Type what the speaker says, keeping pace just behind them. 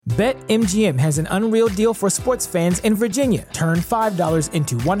BetMGM has an unreal deal for sports fans in Virginia. Turn $5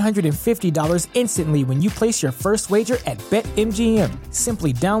 into $150 instantly when you place your first wager at BetMGM.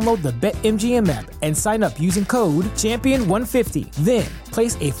 Simply download the BetMGM app and sign up using code Champion150. Then,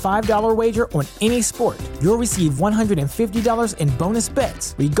 place a $5 wager on any sport. You'll receive $150 in bonus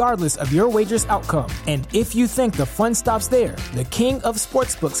bets, regardless of your wager's outcome. And if you think the fun stops there, the King of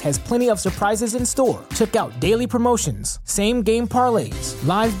Sportsbooks has plenty of surprises in store. Check out daily promotions, same-game parlays,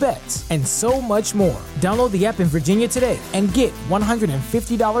 live bets, and so much more. Download the app in Virginia today and get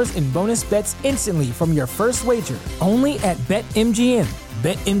 $150 in bonus bets instantly from your first wager. Only at BetMGM.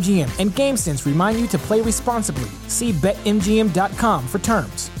 BetMGM and GameSense remind you to play responsibly. See BetMGM.com for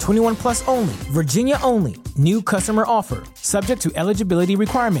terms. 21 plus only. Virginia only. New customer offer. Subject to eligibility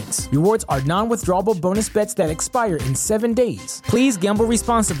requirements. Rewards are non-withdrawable bonus bets that expire in 7 days. Please gamble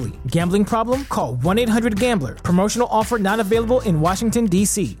responsibly. Gambling problem? Call 1-800-GAMBLER. Promotional offer not available in Washington,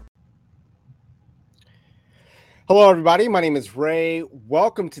 D.C. Hello, everybody. My name is Ray.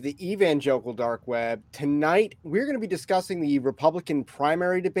 Welcome to the Evangelical Dark Web. Tonight, we're going to be discussing the Republican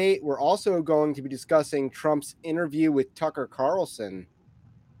primary debate. We're also going to be discussing Trump's interview with Tucker Carlson.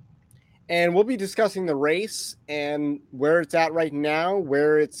 And we'll be discussing the race and where it's at right now,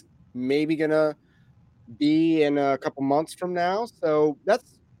 where it's maybe going to be in a couple months from now. So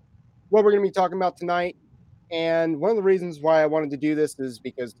that's what we're going to be talking about tonight. And one of the reasons why I wanted to do this is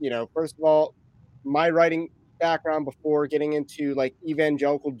because, first of all, my writing background before getting into like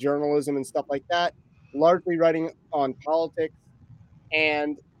evangelical journalism and stuff like that, largely writing on politics.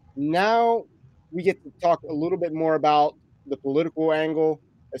 And now we get to talk a little bit more about the political angle,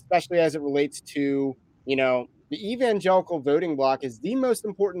 especially as it relates to, the evangelical voting bloc is the most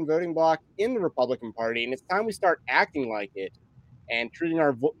important voting bloc in the Republican Party. And it's time we start acting like it and treating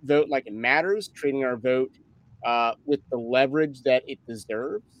our vote like it matters, treating our vote with the leverage that it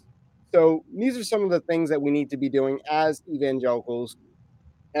deserves. So these are some of the things that we need to be doing as evangelicals,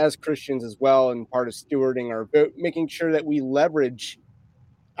 as Christians as well, and part of stewarding our vote, making sure that we leverage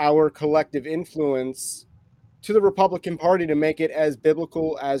our collective influence to the Republican Party to make it as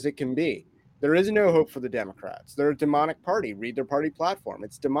biblical as it can be. There is no hope for the Democrats. They're a demonic party. Read their party platform.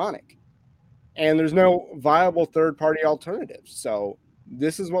 It's demonic. And there's no viable third-party alternatives. So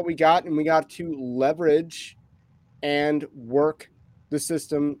this is what we got, and we got to leverage and work the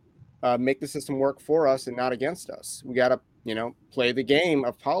system, make the system work for us and not against us. We got to, play the game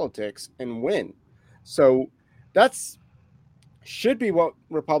of politics and win. So that's should be what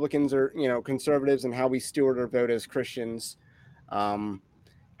Republicans are, conservatives and how we steward our vote as Christians.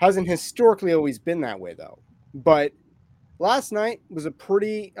 Hasn't historically always been that way, though. But last night was a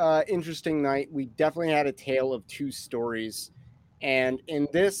pretty interesting night. We definitely had a tale of two stories. And in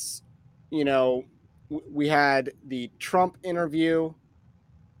this, we had the Trump interview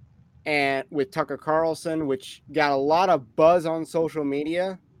and with Tucker Carlson, which got a lot of buzz on social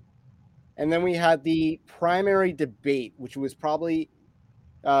media. And then we had the primary debate, which was probably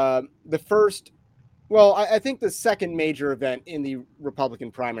the first, I think the second major event in the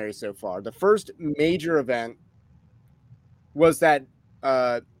Republican primary so far. The first major event was that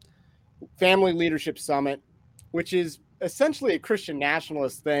Family Leadership Summit, which is essentially a Christian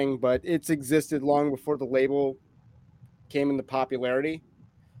nationalist thing, but it's existed long before the label came into popularity.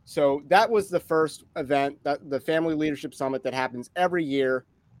 So that was the first event, the Family Leadership Summit that happens every year.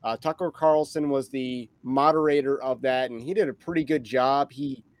 Tucker Carlson was the moderator of that, and he did a pretty good job.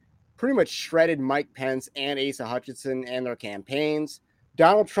 He pretty much shredded Mike Pence and Asa Hutchinson and their campaigns.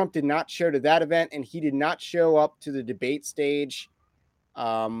 Donald Trump did not show to that event, and he did not show up to the debate stage.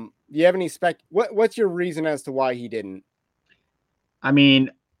 Do you have any what's your reason as to why he didn't? I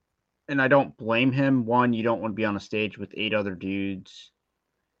mean, and I don't blame him. One, you don't want to be on a stage with 8 other dudes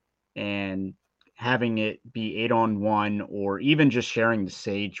and having it be 8-on-1, or even just sharing the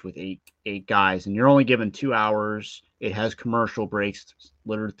stage with eight guys, and you're only given 2 hours. It has commercial breaks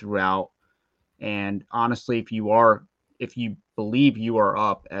littered throughout. And honestly, if you believe you are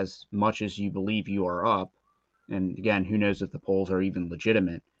up as much as you believe you are up, and again, who knows if the polls are even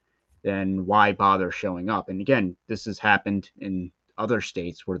legitimate, then why bother showing up? And again, this has happened in other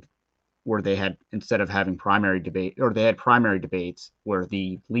states where they had, instead of having primary debate, or they had primary debates where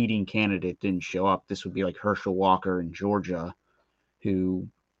the leading candidate didn't show up. This would be like Herschel Walker in Georgia, who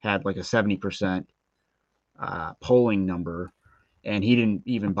had like a 70% polling number, and he didn't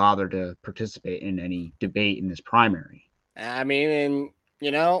even bother to participate in any debate in this primary. I mean,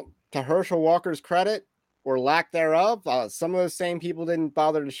 and to Herschel Walker's credit, or lack thereof, some of those same people didn't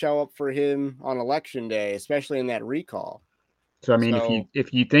bother to show up for him on election day, especially in that recall. So I mean,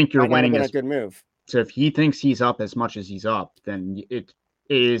 if you think you're winning, a good move. So if he thinks he's up as much as he's up, then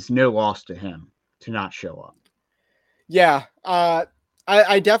it is no loss to him to not show up. Yeah,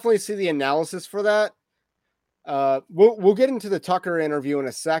 I definitely see the analysis for that. We'll get into the Tucker interview in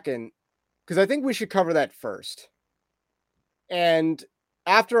a second because I think we should cover that first. And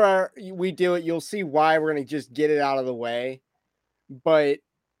after we do it, you'll see why we're going to just get it out of the way. But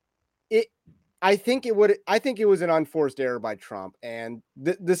I think it was an unforced error by Trump, and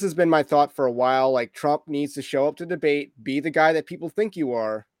this has been my thought for a while. Like, Trump needs to show up to debate, be the guy that people think you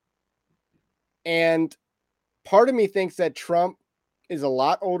are, and part of me thinks that Trump is a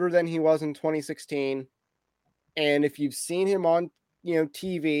lot older than he was in 2016. And if you've seen him on,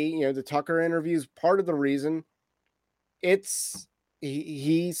 TV, the Tucker interviews, part of the reason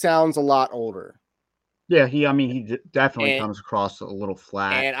he sounds a lot older. Yeah, he definitely comes across a little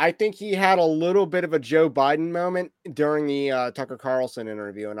flat. And I think he had a little bit of a Joe Biden moment during the Tucker Carlson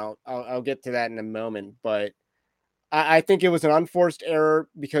interview, and I'll get to that in a moment. But I think it was an unforced error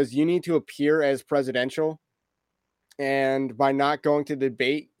because you need to appear as presidential. And by not going to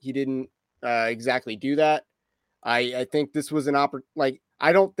debate, he didn't exactly do that. I think this was an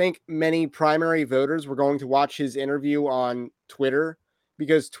I don't think many primary voters were going to watch his interview on Twitter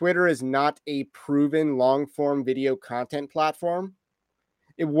because Twitter is not a proven long-form video content platform.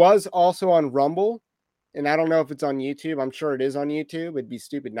 It was also on Rumble, and I don't know if it's on YouTube. I'm sure it is on YouTube. It'd be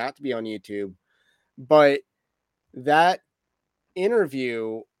stupid not to be on YouTube. But that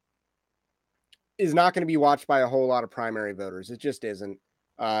interview is not going to be watched by a whole lot of primary voters. It just isn't.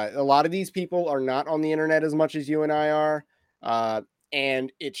 A lot of these people are not on the internet as much as you and I are,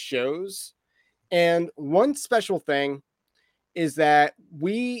 and it shows. And one special thing is that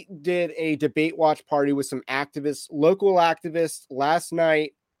we did a debate watch party with some activists, local activists, last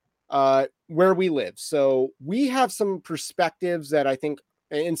night where we live. So we have some perspectives that I think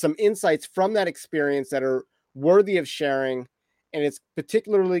and some insights from that experience that are worthy of sharing. And it's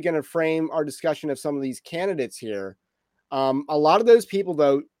particularly going to frame our discussion of some of these candidates here. A lot of those people,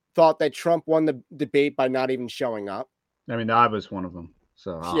 though, thought that Trump won the debate by not even showing up. I mean, I was one of them.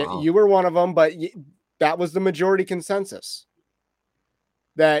 So yeah, you were one of them, but that was the majority consensus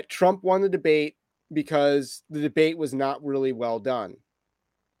that Trump won the debate because the debate was not really well done.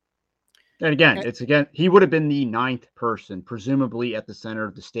 And again, he would have been the 9th person, presumably at the center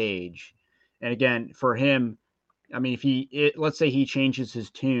of the stage. And again, for him, I mean, let's say he changes his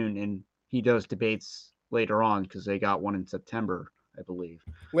tune and he does debates later on because they got one in September, I believe.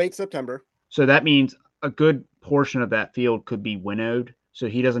 Late September. So that means a good portion of that field could be winnowed. So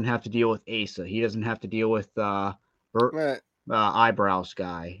he doesn't have to deal with Asa. He doesn't have to deal with eyebrows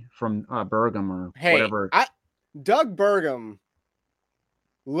guy from Burgum or whatever. Doug Burgum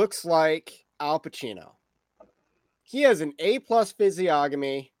looks like Al Pacino. He has an A+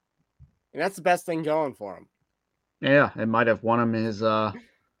 physiognomy, and that's the best thing going for him. Yeah, it might have won him his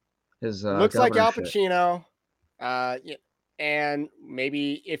looks like Al Pacino. And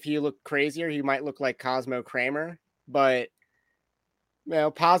maybe if he looked crazier, he might look like Cosmo Kramer. But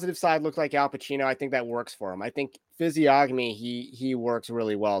positive side looked like Al Pacino. I think that works for him. I think physiognomy, he works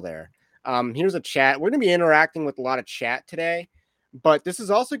really well there. Here's a chat. We're going to be interacting with a lot of chat today, but this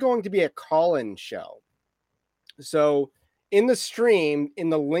is also going to be a call-in show. So in the stream, in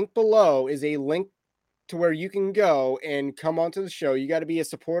the link below is a link to where you can go and come onto the show. You got to be a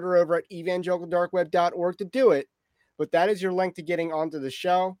supporter over at evangelicaldarkweb.org to do it, but that is your link to getting onto the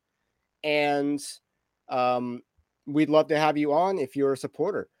show. And we'd love to have you on if you're a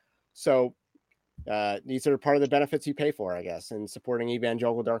supporter. So these are part of the benefits you pay for, I guess, in supporting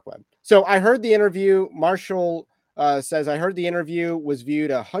Evangelical Dark Web. So I heard the interview. Marshall says, I heard the interview was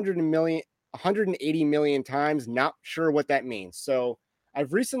viewed 180 million times. Not sure what that means. So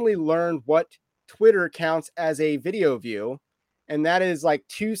I've recently learned what Twitter counts as a video view, and that is like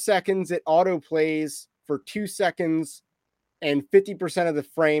 2 seconds. It auto plays for 2 seconds, and 50% of the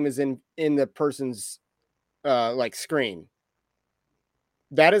frame is in the person's screen.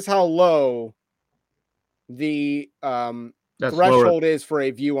 That is how low the threshold is for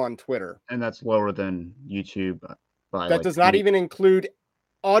a view on Twitter, and that's lower than YouTube. That does not even include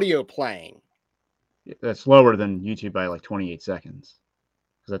audio playing. That's lower than YouTube by like 28 seconds,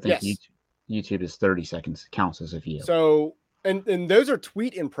 because I think YouTube is 30 seconds, counts as a view. So, and those are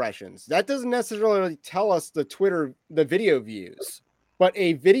tweet impressions. That doesn't necessarily tell us the video views, but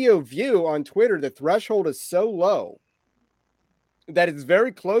a video view on Twitter, the threshold is so low that it's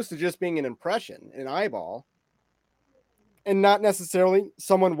very close to just being an impression, an eyeball, and not necessarily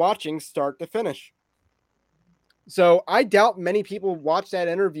someone watching start to finish. So I doubt many people watch that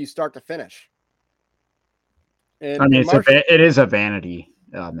interview start to finish. And I mean, it is a vanity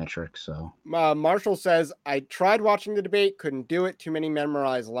metric. So Marshall says, I tried watching the debate, couldn't do it. Too many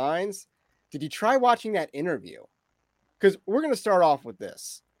memorized lines. Did you try watching that interview? Because we're going to start off with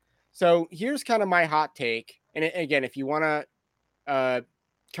this. So here's kind of my hot take. And again, if you want to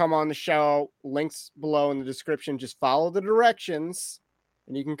come on the show, links below in the description, just follow the directions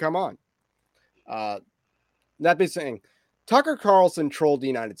and you can come on. That being saying, Tucker Carlson trolled the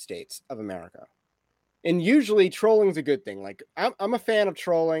United States of America. And usually trolling's a good thing. Like I'm a fan of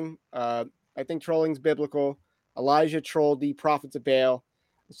trolling. I think trolling's biblical. Elijah trolled the prophets of Baal.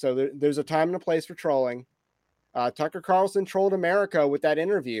 So there's a time and a place for trolling. Tucker Carlson trolled America with that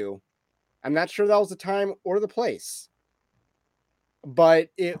interview. I'm not sure that was the time or the place. But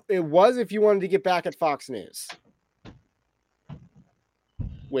it was if you wanted to get back at Fox News.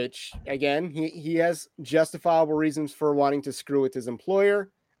 Which, again, he has justifiable reasons for wanting to screw with his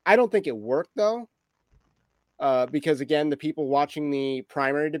employer. I don't think it worked, though. Because, again, the people watching the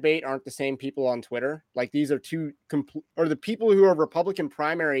primary debate aren't the same people on Twitter. Like, these are the people who are Republican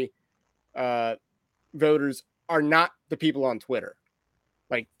primary voters are not the people on Twitter.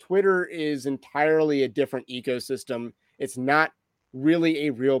 Like, Twitter is entirely a different ecosystem. It's not really a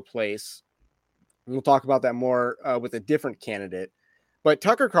real place. And we'll talk about that more with a different candidate. But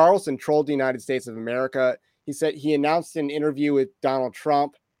Tucker Carlson trolled the United States of America. He said he announced an interview with Donald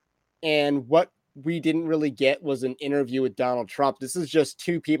Trump. And what we didn't really get was an interview with Donald Trump. This is just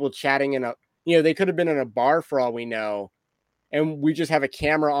two people chatting they could have been in a bar for all we know. And we just have a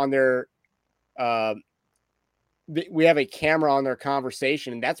camera on their, we have a camera on their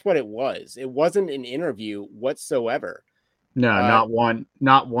conversation. And that's what it was. It wasn't an interview whatsoever. No,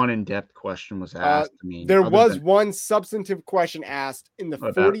 not one in-depth question was asked. I mean, there was one substantive question asked in the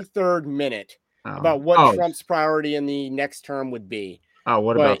 43rd minute about what Trump's priority in the next term would be.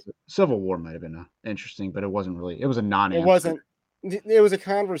 What about the Civil War? Might have been interesting, but it wasn't really. It was a non-answer. It wasn't. It was a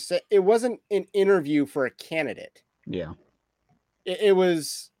conversation. It wasn't an interview for a candidate. Yeah. It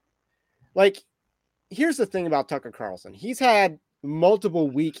was like. Here's the thing about Tucker Carlson. He's had multiple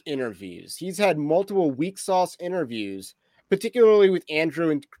weak interviews. He's had multiple weak sauce interviews. Particularly with Andrew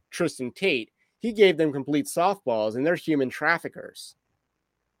and Tristan Tate, he gave them complete softballs, and they're human traffickers.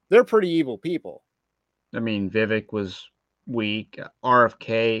 They're pretty evil people. I mean, Vivek was weak.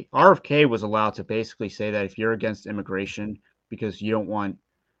 RFK was allowed to basically say that if you're against immigration because you don't want,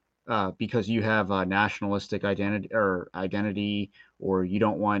 because you have a nationalistic identity, or you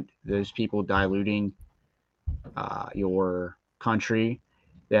don't want those people diluting your country,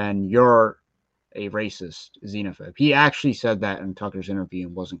 then you're a racist xenophobe. He actually said that in Tucker's interview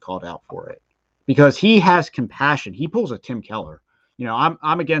and wasn't called out for it because he has compassion. He pulls a Tim Keller.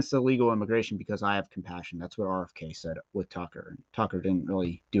 I'm against illegal immigration because I have compassion. That's what RFK said with Tucker. And Tucker didn't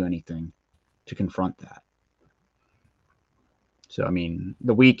really do anything to confront that. So, I mean,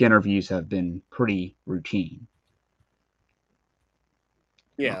 the weak interviews have been pretty routine.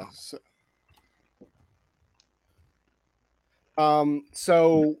 Yeah.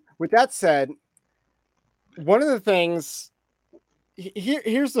 So with that said, one of the things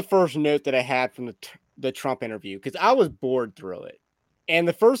here's the first note that I had from the Trump interview, because I was bored through it. And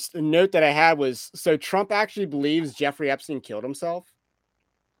the first note that I had was, so Trump actually believes Jeffrey Epstein killed himself?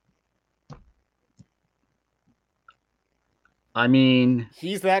 I mean,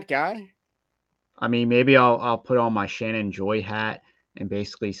 he's that guy. I mean, maybe I'll put on my Shannon Joy hat and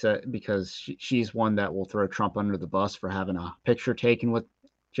basically say, because she's one that will throw Trump under the bus for having a picture taken with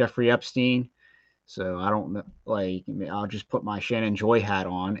Jeffrey Epstein. So I don't like. I'll just put my Shannon Joy hat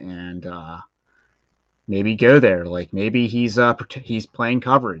on and maybe go there. Like maybe he's playing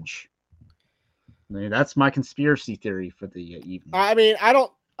coverage. I mean, that's my conspiracy theory for the evening. I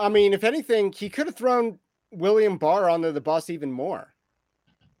mean, if anything, he could have thrown William Barr under the bus even more.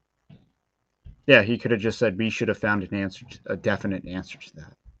 Yeah, he could have just said we should have found a definite answer to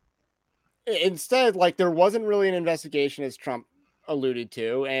that. Instead, like there wasn't really an investigation, as Trump alluded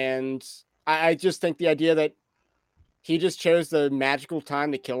to, and I just think the idea that he just chose the magical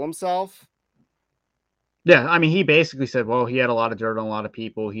time to kill himself. Yeah, I mean, he basically said, well, he had a lot of dirt on a lot of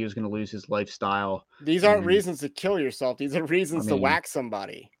people. He was going to lose his lifestyle. These aren't reasons to kill yourself. These are reasons to whack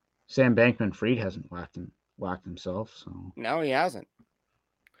somebody. Sam Bankman-Fried hasn't whacked himself. So no, he hasn't.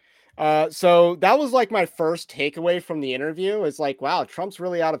 So that was like my first takeaway from the interview. Is like, wow, Trump's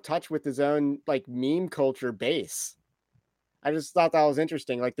really out of touch with his own like meme culture base. I just thought that was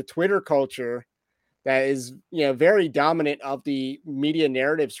interesting. Like the Twitter culture that is, very dominant of the media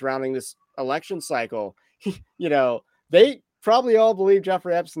narrative surrounding this election cycle. They probably all believe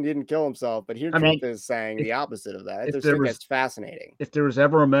Jeffrey Epstein didn't kill himself, but here Trump is saying the opposite of that. I just think that's fascinating. If there was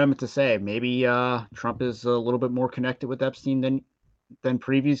ever a moment to say maybe Trump is a little bit more connected with Epstein than than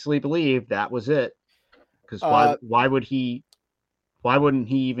previously believed. That was it. Because why wouldn't he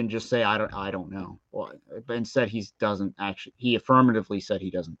even just say I don't know? Well, but instead he affirmatively said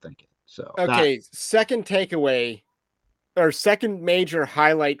he doesn't think it. So okay, second takeaway or second major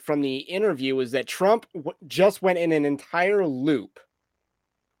highlight from the interview was that Trump just went in an entire loop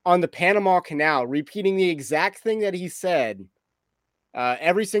on the Panama Canal, repeating the exact thing that he said.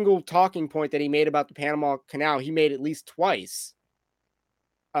 Every single talking point that he made about the Panama Canal, he made at least twice,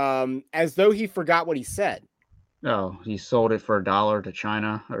 as though he forgot what he said. Oh, he sold it for $1 to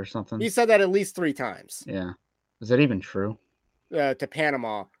China or something? He said that at least 3 times. Yeah. Is that even true? To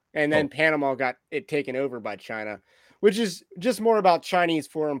Panama. And then Panama got it taken over by China, which is just more about Chinese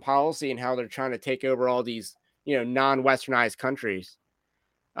foreign policy and how they're trying to take over all these, non-Westernized countries.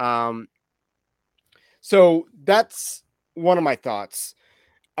 So that's one of my thoughts.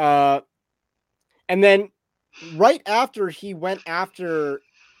 And then right after he went after,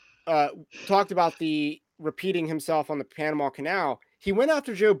 talked about the repeating himself on the Panama Canal, he went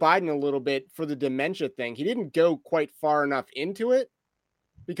after Joe Biden a little bit for the dementia thing. He didn't go quite far enough into it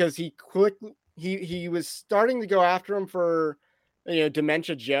because he was starting to go after him for,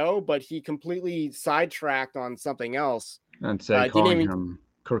 dementia Joe, but he completely sidetracked on something else. And say calling him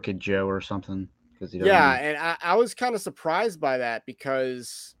Crooked Joe or something. And I was kind of surprised by that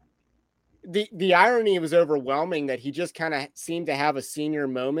because the irony was overwhelming that he just kind of seemed to have a senior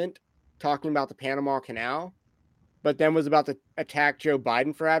moment talking about the Panama Canal, but then was about to attack Joe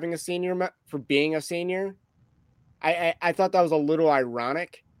Biden for having for being a senior. I thought that was a little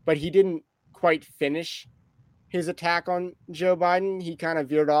ironic, but he didn't quite finish his attack on Joe Biden. He kind of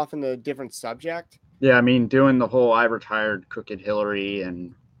veered off in a different subject. Yeah, I mean, doing the whole I retired Crooked Hillary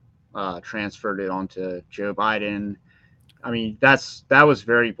and transferred it onto Joe Biden. I mean, that was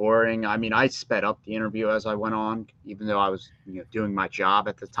very boring. I mean, I sped up the interview as I went on, even though I was doing my job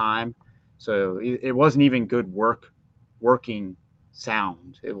at the time. So it wasn't even good working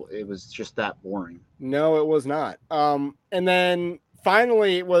sound. It was just that boring. No, it was not. And then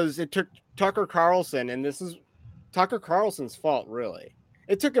finally it took Tucker Carlson, and this is Tucker Carlson's fault, really.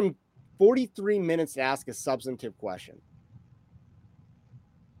 It took him 43 minutes to ask a substantive question.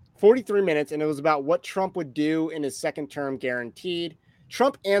 43 minutes, and it was about what Trump would do in his second term guaranteed.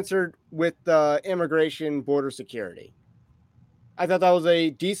 Trump answered with immigration border security. I thought that was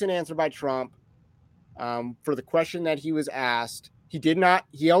a decent answer by Trump for the question that he was asked.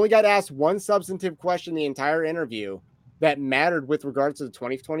 He only got asked one substantive question the entire interview that mattered with regards to the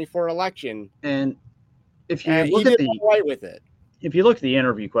 2024 election. And if you look at if you look at the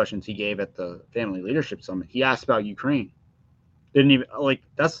interview questions he gave at the Family Leadership Summit, he asked about Ukraine. Didn't even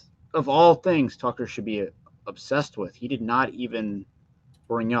that's of all things Tucker should be obsessed with. He did not even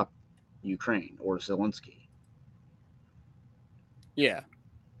bring up Ukraine or Zelensky. Yeah.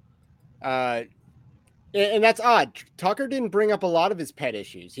 And that's odd. Tucker didn't bring up a lot of his pet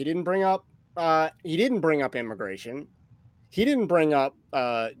issues. He didn't bring up immigration. He didn't bring up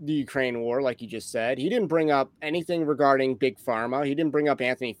the Ukraine war, like you just said. He didn't bring up anything regarding Big Pharma. He didn't bring up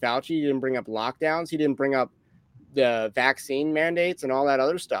Anthony Fauci. He didn't bring up lockdowns. He didn't bring up the vaccine mandates and all that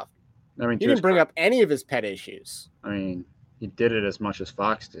other stuff. I mean, he didn't bring up any of his pet issues. I mean, he did it as much as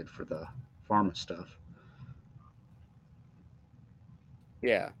Fox did for the pharma stuff.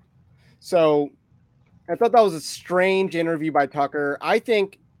 Yeah. So I thought that was a strange interview by Tucker. I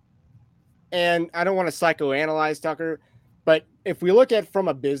think, and I don't want to psychoanalyze Tucker, but if we look at from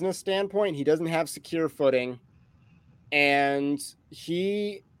a business standpoint, he doesn't have secure footing, and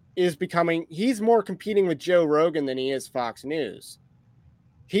he's more competing with Joe Rogan than he is Fox News.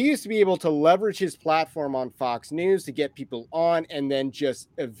 He used to be able to leverage his platform on Fox News to get people on and then just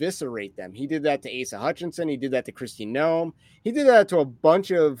eviscerate them. He did that to Asa Hutchinson. He did that to Kristi Noem. He did that to a bunch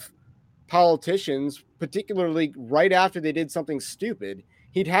of politicians, particularly right after they did something stupid.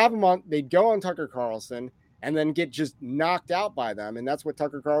 He'd have them on, they'd go on Tucker Carlson and then get just knocked out by them. And that's what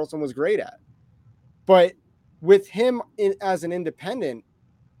Tucker Carlson was great at. But with him as an independent,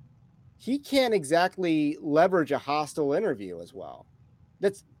 he can't exactly leverage a hostile interview as well.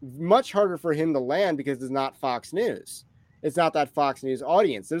 That's much harder for him to land because it's not Fox News. It's not that Fox News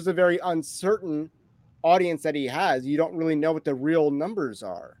audience. There's a very uncertain audience that he has. You don't really know what the real numbers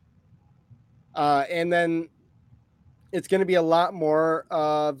are. And then it's going to be a lot more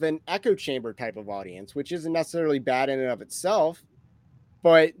of an echo chamber type of audience, which isn't necessarily bad in and of itself.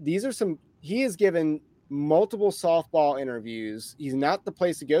 But he has given multiple softball interviews. He's not the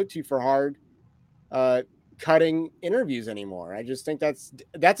place to go to for hard cutting interviews anymore. I just think that's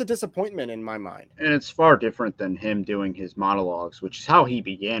a disappointment in my mind. And it's far different than him doing his monologues, which is how he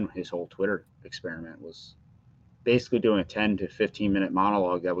began his whole Twitter experiment, was basically doing a 10 to 15 minute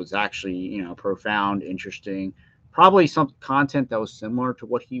monologue that was actually, profound, interesting, probably some content that was similar to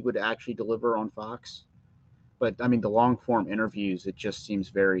what he would actually deliver on Fox. But I mean, the long form interviews, it just seems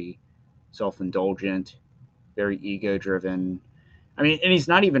very self indulgent, very ego driven. I mean, and he's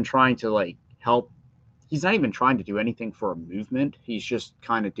not even trying to like help. He's not even trying to do anything for a movement. He's just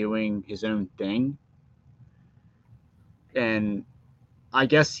kind of doing his own thing. And I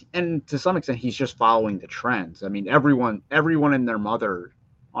guess, and to some extent, he's just following the trends. I mean, everyone and their mother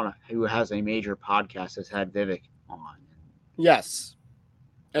who has a major podcast has had Vivek on. Yes.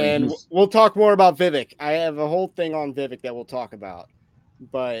 And we'll talk more about Vivek. I have a whole thing on Vivek that we'll talk about.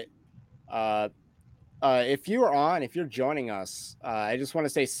 But if you're joining us, I just want to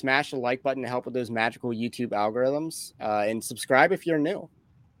say smash the like button to help with those magical YouTube algorithms, and subscribe if you're new.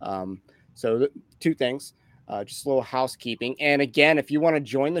 So two things, just a little housekeeping. And again, if you want to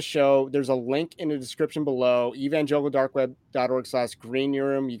join the show, there's a link in the description below, evangelicaldarkweb.org/green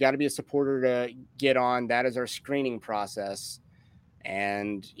room. You got to be a supporter to get on. That is our screening process.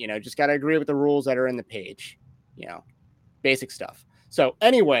 And, just got to agree with the rules that are in the page, basic stuff. So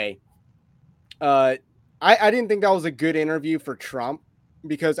anyway, I didn't think that was a good interview for Trump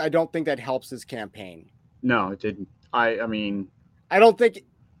because I don't think that helps his campaign. No, it didn't. I mean, I don't think.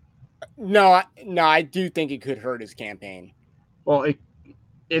 No, I do think it could hurt his campaign. Well,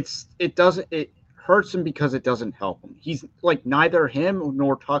 it hurts him because it doesn't help him. He's like, neither him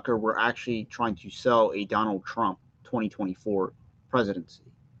nor Tucker were actually trying to sell a Donald Trump 2024 presidency.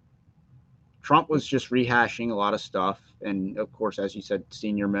 Trump was just rehashing a lot of stuff. And of course, as you said,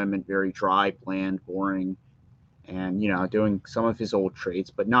 senior amendment, very dry, bland, boring, and, doing some of his old traits,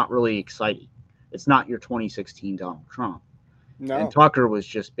 but not really exciting. It's not your 2016 Donald Trump. No. And Tucker was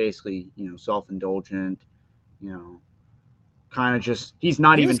just basically, self-indulgent, kind of just, he's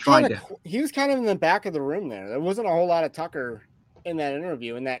not even trying to. He was kind of in the back of the room there. There wasn't a whole lot of Tucker in that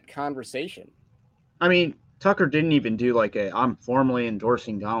interview, in that conversation. I mean, Tucker didn't even do like I'm formally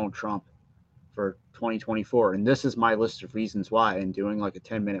endorsing Donald Trump for 2024. And this is my list of reasons why, and doing like a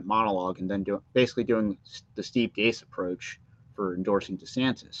 10-minute monologue and then basically doing the Steve Deace approach for endorsing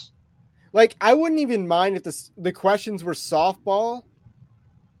DeSantis. Like, I wouldn't even mind if the questions were softball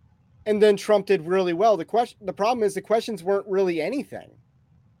and then Trump did really well. The problem is the questions weren't really anything.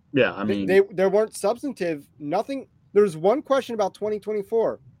 Yeah, I mean, they weren't substantive. Nothing. There was one question about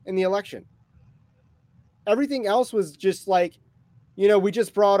 2024 in the election. Everything else was just like, we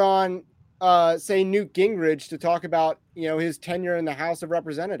just brought on, say, Newt Gingrich to talk about, his tenure in the House of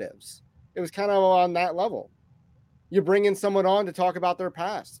Representatives. It was kind of on that level. You bring in someone on to talk about their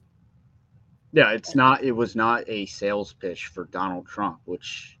past. Yeah, it was not a sales pitch for Donald Trump,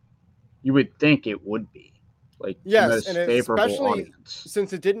 which you would think it would be. Like, yes, and especially audience.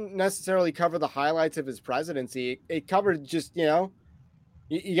 Since it didn't necessarily cover the highlights of his presidency, it covered just, you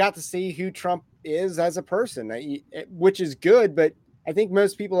got to see who Trump is as a person, which is good, but I think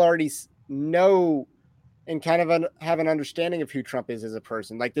most people already know and kind of have an understanding of who Trump is as a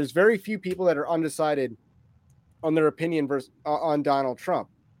person. Like, there's very few people that are undecided on their opinion on Donald Trump.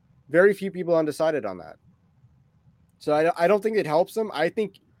 Very few people undecided on that. So I don't think it helps them. I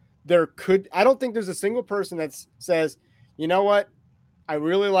think I don't think there's a single person that says, you know what, I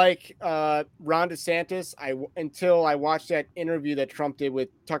really like Ron DeSantis until I watched that interview that Trump did with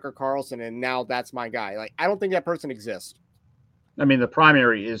Tucker Carlson, and now that's my guy. Like, I don't think that person exists. I mean, the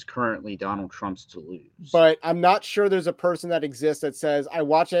primary is currently Donald Trump's to lose. But I'm not sure there's a person that exists that says, I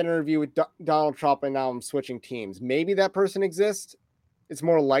watched an interview with Donald Trump and now I'm switching teams. Maybe that person exists. It's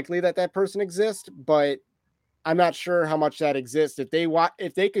more likely that person exists, but I'm not sure how much that exists. If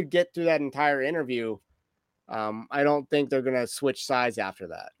they could get through that entire interview, I don't think they're going to switch sides after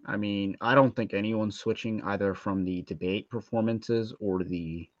that. I mean, I don't think anyone's switching either from the debate performances or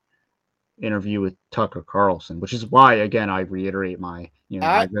the interview with Tucker Carlson, which is why, again, I reiterate my,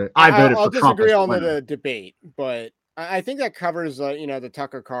 I voted I'll for Trump. Disagree on the debate, but I think that covers, the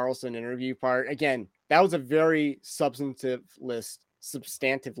Tucker Carlson interview part. Again, that was a very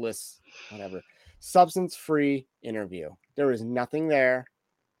substance-free interview. There was nothing there.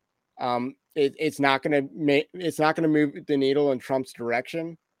 It's not going to move the needle in Trump's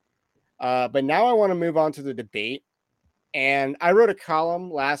direction. But now I want to move on to the debate. And I wrote a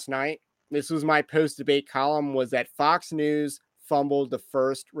column last night. This was my post-debate column, was that Fox News fumbled the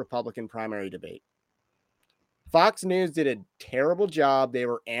first Republican primary debate. Fox News did a terrible job. They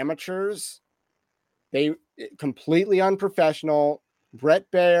were amateurs. They completely unprofessional.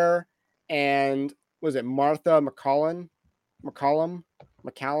 Brett Baier and was it Martha McCallum?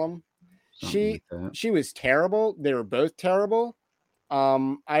 She was terrible. They were both terrible.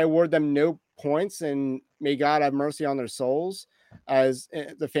 I award them no points, and may God have mercy on their souls, as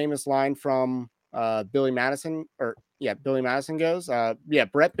the famous line from Billy Madison goes.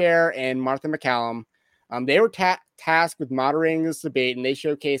 Bret Baier and Martha MacCallum, they were tasked with moderating this debate, and they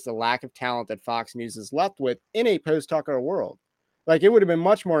showcased the lack of talent that Fox News is left with in a post-Tucker world. Like, it would have been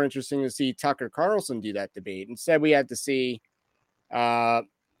much more interesting to see Tucker Carlson do that debate. Instead, we had to see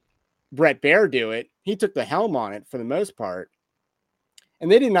Bret Baier do it. He took the helm on it for the most part,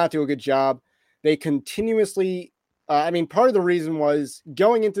 and they did not do a good job. They continuously, part of the reason was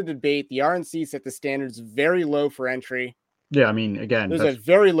going into the debate, the RNC set the standards very low for entry. Yeah, I mean, again, there's a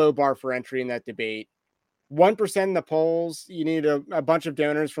very low bar for entry in that debate. 1% in the polls, you need a bunch of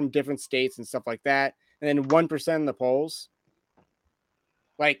donors from different states and stuff like that, and then 1% in the polls.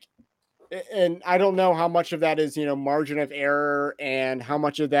 Like, and I don't know how much of that is, margin of error and how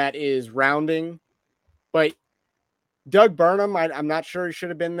much of that is rounding, but Doug Burnham, I'm not sure he should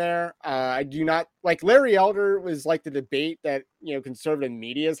have been there. I do not like Larry Elder was like the debate that, conservative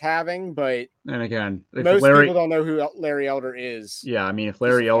media is having, but and again, most people don't know who Larry Elder is. Yeah. I mean, if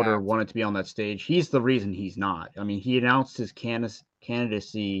Larry Elder wanted to be on that stage, he's the reason he's not. I mean, he announced his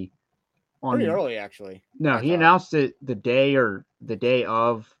candidacy pretty early, actually. No, he announced it the day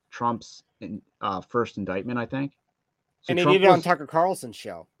of Trump's first indictment, I think. So and he did it on Tucker Carlson's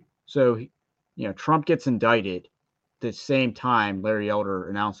show. So, Trump gets indicted the same time Larry Elder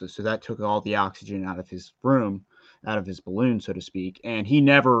announces. So that took all the oxygen out of his room, out of his balloon, so to speak. And he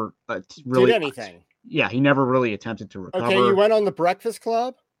never really did anything. Yeah, he never really attempted to recover. Okay, you went on the Breakfast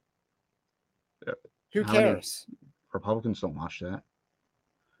Club? Who cares? Republicans don't watch that.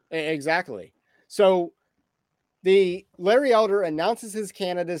 Exactly. So the Larry Elder announces his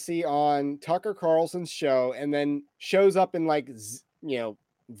candidacy on Tucker Carlson's show and then shows up in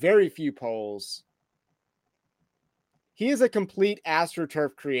very few polls. He is a complete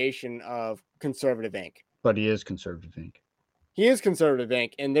AstroTurf creation of Conservative Inc. But he is Conservative Inc. He is Conservative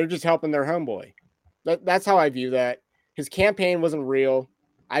Inc. And they're just helping their homeboy. That's how I view that. His campaign wasn't real.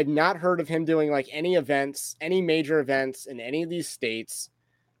 I've not heard of him doing any events, any major events in any of these states.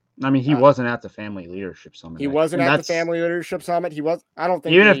 I mean, he wasn't at the Family Leadership Summit. He wasn't at the Family Leadership Summit. He was. I don't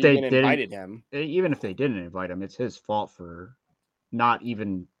think even if they invited him. Even if they didn't invite him, it's his fault for not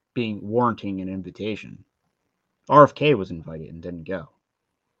even warranting an invitation. RFK was invited and didn't go,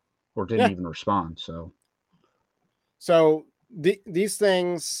 or didn't even respond. So these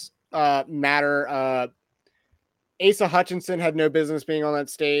things matter. Asa Hutchinson had no business being on that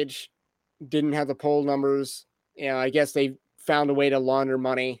stage. Didn't have the poll numbers. I guess they found a way to launder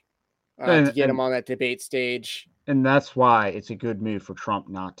money to get him on that debate stage. And that's why it's a good move for Trump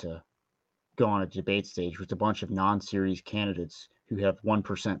not to go on a debate stage with a bunch of non-series candidates who have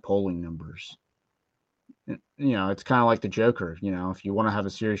 1% polling numbers. It's kind of like the Joker. If you want to have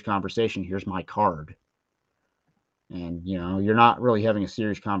a serious conversation, here's my card. And, you're not really having a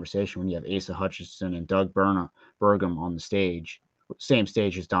serious conversation when you have Asa Hutchinson and Doug Burgum on the stage, same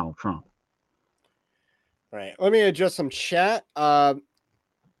stage as Donald Trump. Right. Let me adjust some chat.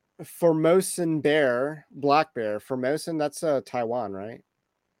 Formosan bear, black bear. Formosan, that's Taiwan, right?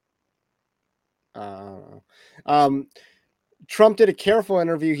 Trump did a careful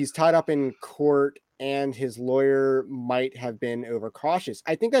interview. He's tied up in court, and his lawyer might have been overcautious.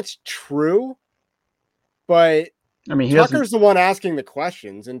 I think that's true, but I mean, Tucker's the one asking the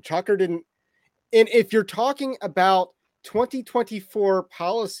questions, and Tucker didn't. And if you're talking about 2024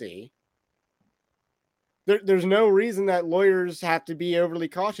 policy, there's no reason that lawyers have to be overly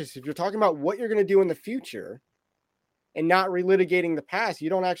cautious. If you're talking about what you're going to do in the future and not relitigating the past, you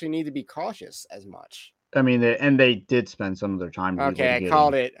don't actually need to be cautious as much. I mean, they did spend some of their time. Okay, I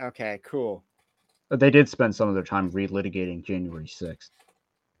called it. Okay, cool. They did spend some of their time relitigating January 6th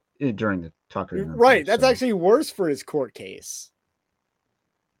during the Tucker interview. Right. That's actually worse for his court case.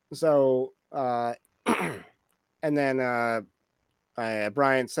 So, and then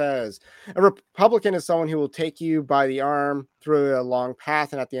Brian says, a Republican is someone who will take you by the arm through a long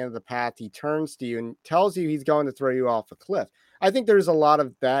path, and at the end of the path, he turns to you and tells you he's going to throw you off a cliff. I think there's a lot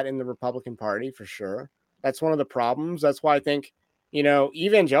of that in the Republican Party, for sure. That's one of the problems. That's why I think,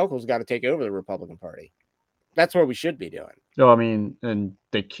 evangelicals got to take over the Republican Party. That's what we should be doing. No, I mean, and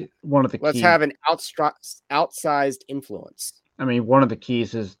let's have an outsized influence. I mean, one of the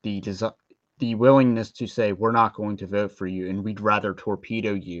keys is the willingness to say, we're not going to vote for you, and we'd rather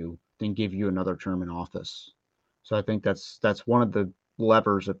torpedo you than give you another term in office. So I think that's one of the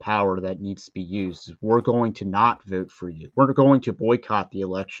levers of power that needs to be used. We're going to not vote for you. We're going to boycott the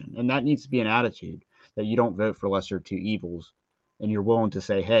election. And that needs to be an attitude, that you don't vote for lesser of two evils, and you're willing to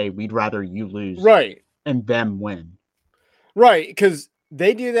say, hey, we'd rather you lose right, and them win. Right, because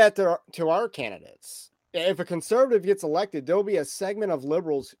They do that to our candidates. If a conservative gets elected, there'll be a segment of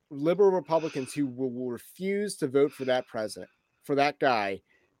liberal Republicans who will refuse to vote for that president, for that guy,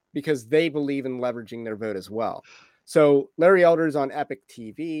 because they believe in leveraging their vote as well. So Larry Elder's on Epic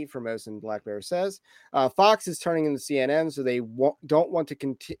TV, Formosan Black Bear says. Fox is turning into CNN, so they don't want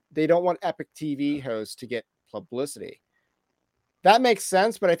Epic TV hosts to get publicity. That makes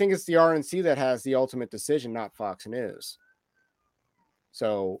sense, but I think it's the RNC that has the ultimate decision, not Fox News.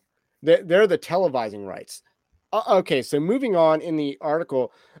 So they're the televising rights. Okay, so moving on in the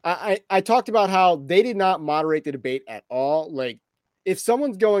article, I talked about how they did not moderate the debate at all. Like, if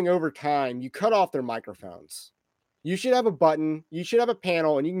someone's going over time, you cut off their microphones. You should have a button. You should have a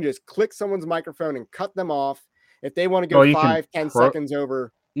panel, and you can just click someone's microphone and cut them off if they want to go 5-10 seconds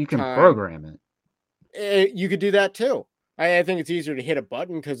over. You can program it. You could do that too. I think it's easier to hit a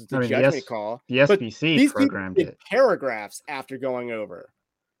button because it's a judgment call. The SBC programmed it. Paragraphs after going over.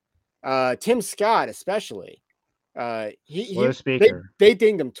 Tim Scott, especially. They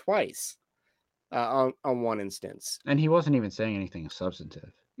dinged him twice on one instance. And he wasn't even saying anything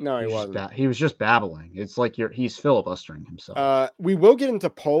substantive. No, he wasn't. He was just babbling. It's like he's filibustering himself. We will get into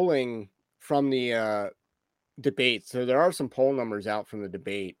polling from the debate. So there are some poll numbers out from the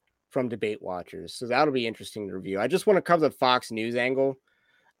debate. From Debate Watchers. So that'll be interesting to review. I just want to cover the Fox News angle.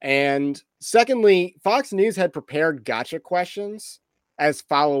 And secondly, Fox News had prepared gotcha questions as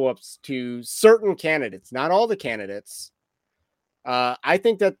follow-ups to certain candidates, not all the candidates. I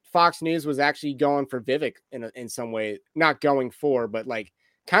think that Fox News was actually going for Vivek in some way, not going for, but like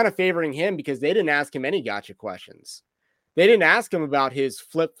kind of favoring him because they didn't ask him any gotcha questions. They didn't ask him about his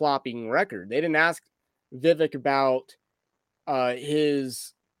flip-flopping record. They didn't ask Vivek about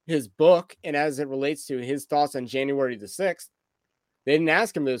his book and as it relates to his thoughts on January the 6th. They didn't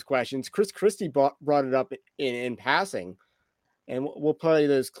ask him those questions. Chris Christie brought it up in passing, and we'll play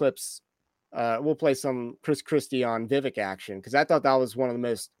those clips. We'll play some Chris Christie on Vivek action because I thought that was one of the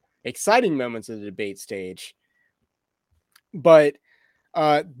most exciting moments of the debate stage. But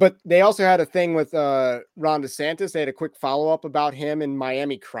they also had a thing with Ron DeSantis. They had a quick follow-up about him and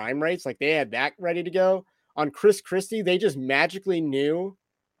Miami crime rates. Like they had that ready to go. On Chris Christie, they just magically knew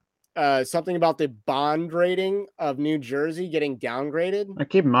something about the bond rating of New Jersey getting downgraded.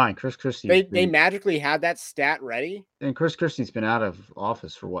 Keep in mind, Chris Christie. They magically had that stat ready. And Chris Christie's been out of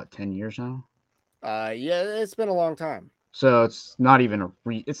office for what, 10 years now? Yeah, it's been a long time. So it's not even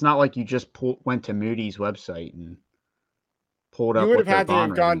it's not like you just went to Moody's website and pulled up. You would have had to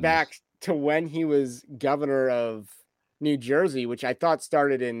have gone back to when he was governor of New Jersey, which I thought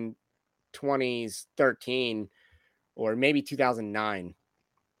started in 2013 or maybe 2009.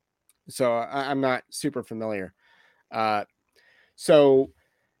 So I'm not super familiar. So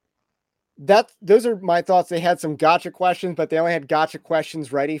those are my thoughts. They had some gotcha questions, but they only had gotcha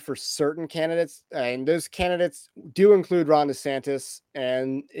questions ready for certain candidates. And those candidates do include Ron DeSantis,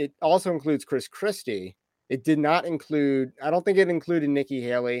 and it also includes Chris Christie. It did not include, I don't think it included Nikki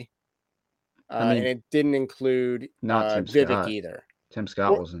Haley. And it didn't include Vivek either. Tim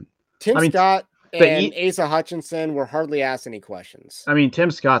Scott wasn't. Scott and Asa Hutchinson were hardly asked any questions. I mean, Tim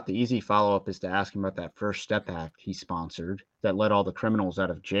Scott, the easy follow-up is to ask him about that First Step Act he sponsored that let all the criminals out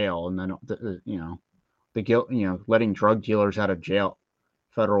of jail, and then the guilt, letting drug dealers out of jail,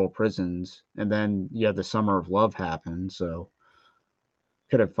 federal prisons, and then the Summer of Love happened, so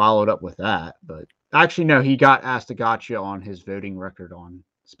could have followed up with that. But actually, no, he got asked a gotcha on his voting record on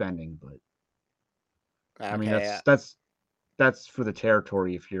spending, but I mean that's for the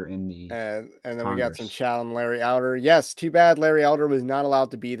territory if you're in the and then Congress. We got some chat on Larry Elder. Yes, too bad Larry Elder was not allowed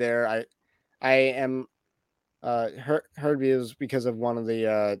to be there. I am heard views because of one of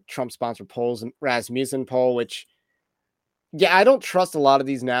the Trump sponsored polls, Rasmussen poll, which I don't trust a lot of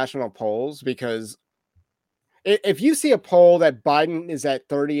these national polls because if you see a poll that Biden is at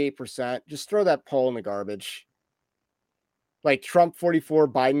 38%, just throw that poll in the garbage. Like Trump 44,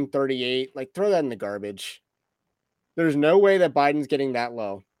 Biden 38, like throw that in the garbage. There's no way that Biden's getting that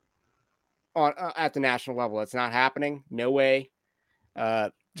low at the national level. It's not happening. No way.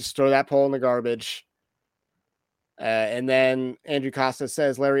 Just throw that poll in the garbage. And then Andrew Costa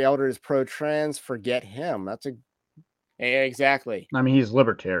says Larry Elder is pro-trans. Forget him. Exactly. I mean, he's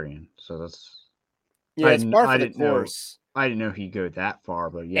libertarian, so that's. Yeah, it's par for the course. I didn't know he'd go that far,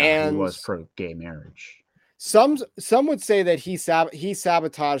 but he was pro-gay marriage. Some would say that he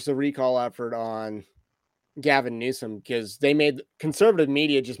sabotaged the recall effort on Gavin Newsom because conservative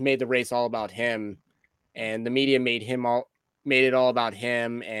media just made the race all about him, and the media made it all about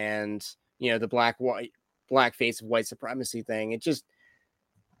him and the black face of white supremacy thing. It just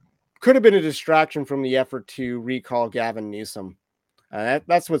could have been a distraction from the effort to recall Gavin Newsom.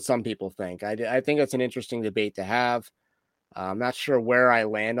 That's what some people think. I think that's an interesting debate to have. I'm not sure where I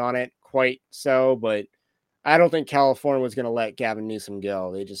land on it quite so, but I don't think California was going to let Gavin Newsom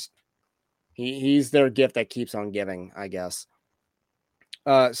go. He's their gift that keeps on giving, I guess.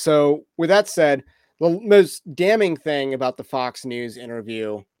 So with that said, the most damning thing about the Fox News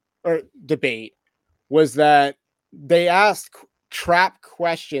interview or debate was that they asked trap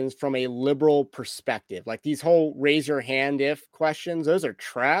questions from a liberal perspective. Like these whole raise your hand if questions, those are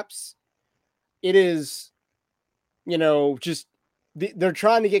traps. It is, just they're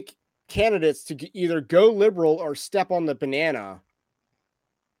trying to get candidates to either go liberal or step on the banana.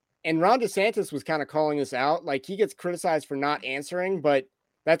 And Ron DeSantis was kind of calling this out. Like he gets criticized for not answering, but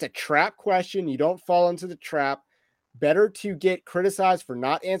that's a trap question. You don't fall into the trap. Better to get criticized for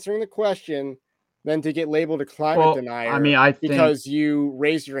not answering the question than to get labeled a climate denier. I mean, I think because you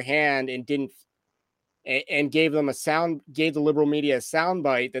raised your hand and didn't and gave the liberal media a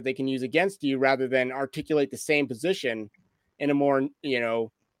soundbite that they can use against you rather than articulate the same position in a more,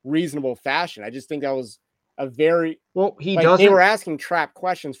 reasonable fashion. I just think that was a very they were asking trap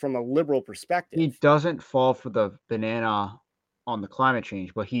questions from a liberal perspective. He doesn't fall for the banana on the climate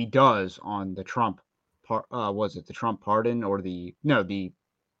change, but he does on the Trump was it the Trump pardon or the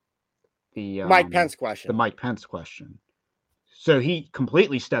Mike Pence question. The Mike Pence question. So he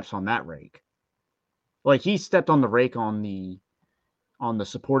completely steps on that rake. Like he stepped on the rake on the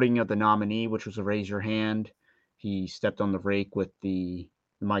supporting of the nominee, which was a raise your hand. He stepped on the rake with the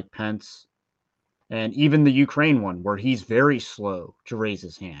Mike Pence. And even the Ukraine one, where he's very slow to raise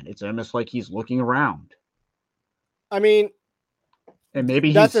his hand. It's almost like he's looking around. I mean, and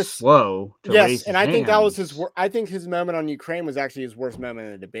maybe he's slow to raise his hand. I think that was I think his moment on Ukraine was actually his worst moment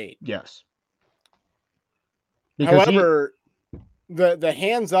in the debate. Yes. Because however, the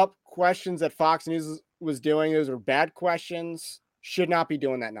hands up questions that Fox News was doing, those are bad questions. Should not be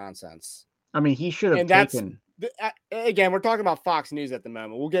doing that nonsense. I mean, he should have taken. Again, we're talking about Fox News at the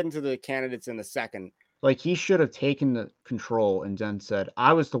moment. We'll get into the candidates in a second. Like he should have taken the control and then said,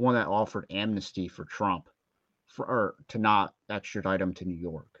 "I was the one that offered amnesty for Trump, to not extradite him to New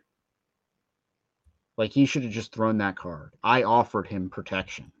York." Like he should have just thrown that card. I offered him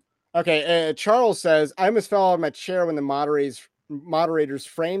protection. Okay, Charles says, "I almost fell out of my chair when the moderators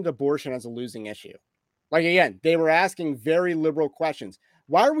framed abortion as a losing issue." Like again, they were asking very liberal questions.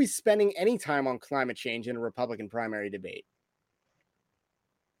 Why are we spending any time on climate change in a Republican primary debate?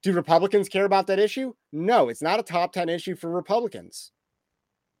 Do Republicans care about that issue? No, it's not a top 10 issue for Republicans.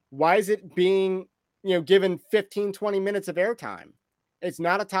 Why is it being, given 15, 20 minutes of airtime? It's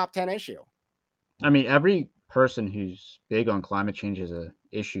not a top 10 issue. I mean, every person who's big on climate change as an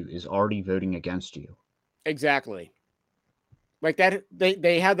issue is already voting against you. Exactly. Like that,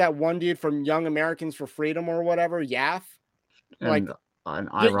 they had that one dude from Young Americans for Freedom or whatever, YAF. Like,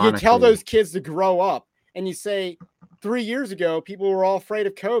 you tell those kids to grow up and you say 3 years ago, people were all afraid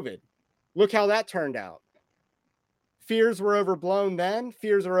of COVID. Look how that turned out. Fears were overblown then.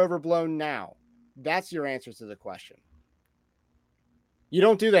 Fears are overblown now. That's your answer to the question. You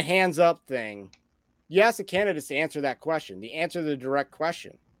don't do the hands up thing. You ask the candidates to answer that question, the answer to the direct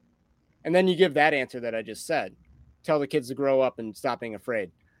question. And then you give that answer that I just said. Tell the kids to grow up and stop being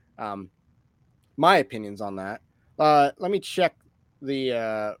afraid. My opinions on that. Let me check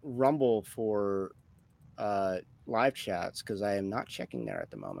the Rumble for live chats because I am not checking there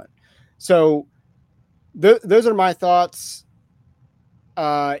at the moment. So those are my thoughts.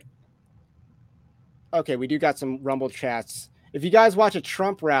 Okay, we do got some Rumble chats. If you guys watch a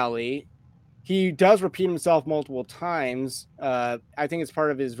Trump rally, he does repeat himself multiple times. I think it's part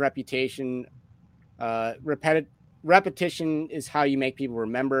of his reputation. Repetition is how you make people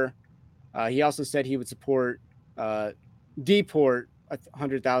remember. He also said he would support deport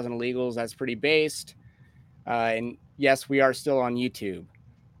 100,000 illegals. That's pretty based. And yes, we are still on YouTube.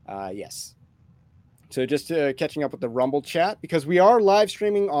 Yes. So just catching up with the Rumble chat, because we are live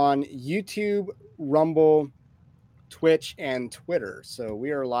streaming on YouTube, Rumble, Twitch, and Twitter. So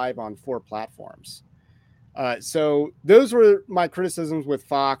we are live on 4 platforms. So those were my criticisms with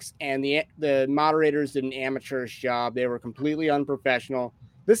Fox, and the moderators did an amateurish job. They were completely unprofessional.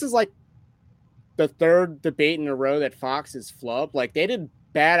 This is like the 3rd debate in a row that Fox is flubbed. Like they did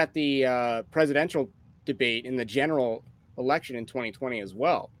bad at the presidential debate in the general election in 2020 as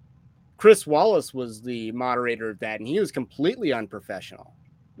well. Chris Wallace was the moderator of that, and he was completely unprofessional.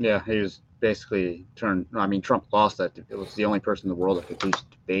 Yeah, he was basically Trump lost that. It was the only person in the world that could lose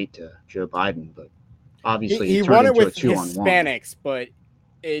debate to Joe Biden, but obviously he won it with Hispanics, but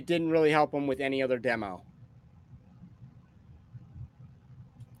it didn't really help him with any other demo.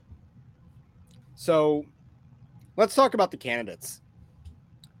 So let's talk about the candidates.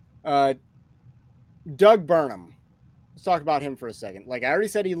 Doug Burnham. Let's talk about him for a second. Like I already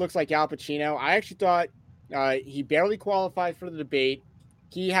said, he looks like Al Pacino. I actually thought he barely qualified for the debate.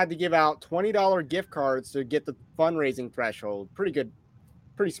 He had to give out $20 gift cards to get the fundraising threshold. Pretty good,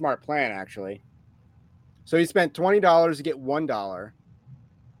 pretty smart plan, actually. So he spent $20 to get $1.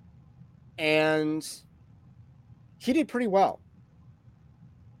 And he did pretty well.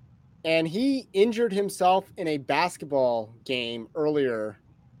 And he injured himself in a basketball game earlier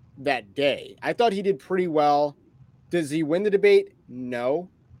that day. I thought he did pretty well. Does he win the debate? No.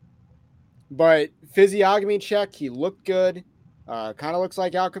 But physiognomy check, he looked good. Kind of looks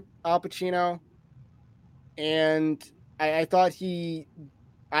like Al Pacino. And I thought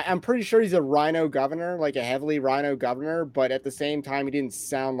I'm pretty sure he's a rhino governor, like a heavily rhino governor. But at the same time, he didn't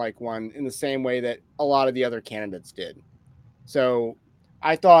sound like one in the same way that a lot of the other candidates did. So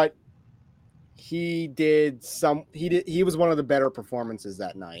I thought he was one of the better performances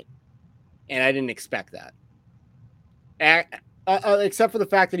that night. And I didn't expect that. Except for the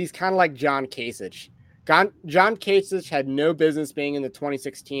fact that he's kind of like John Kasich. John Kasich had no business being in the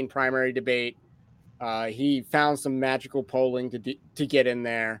 2016 primary debate. He found some magical polling to get in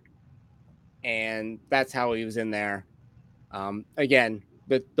there, and that's how he was in there. Again,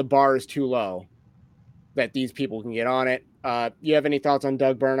 the bar is too low that these people can get on it. You have any thoughts on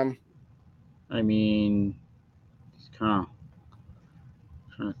Doug Burnham? I mean, it's kind of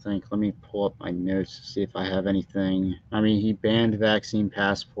trying to think. Let me pull up my notes to see if I have anything. I mean, he banned vaccine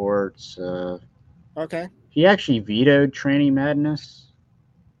passports. Okay. He actually vetoed tranny madness.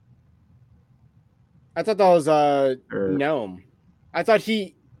 I thought that was Nome. I thought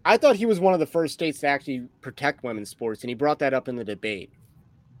he was one of the first states to actually protect women's sports, and he brought that up in the debate.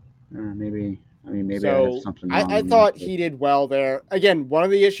 Maybe so I have something. I thought he did well there. Again, one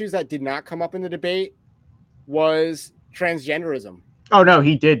of the issues that did not come up in the debate was transgenderism. Oh no,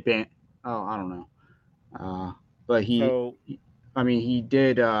 he did ban. Oh, I don't know. But he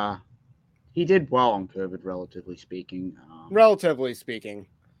did. He did well on COVID, relatively speaking.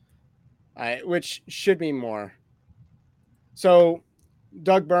 Which should be more. So,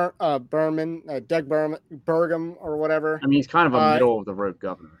 Doug Burgum or whatever. I mean, he's kind of a middle of the road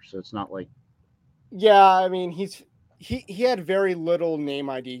governor, so it's not like. Yeah, I mean, he had very little name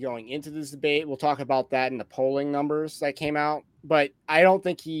ID going into this debate. We'll talk about that in the polling numbers that came out, but I don't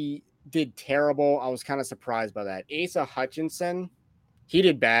think he did terrible. I was kind of surprised by that. Asa Hutchinson, he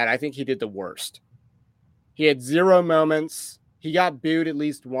did bad. I think he did the worst. He had 0 moments. He got booed at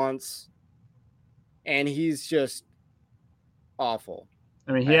least once, and he's just awful.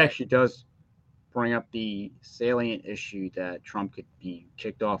 I mean, he actually does bring up the salient issue that Trump could be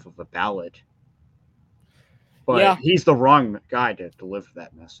kicked off of a ballot. But yeah, he's the wrong guy to deliver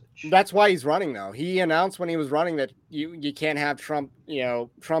that message. That's why he's running, though. He announced when he was running that you can't have Trump,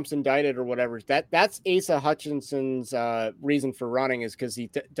 Trump's indicted or whatever. That's Asa Hutchinson's reason for running, is because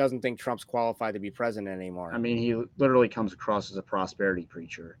he doesn't think Trump's qualified to be president anymore. I mean, he literally comes across as a prosperity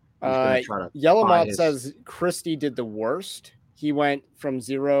preacher. Yellowmouth says Christie did the worst. He went from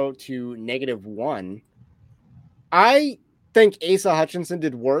 0 to -1. I think Asa Hutchinson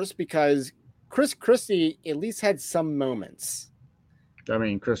did worse because Chris Christie at least had some moments. I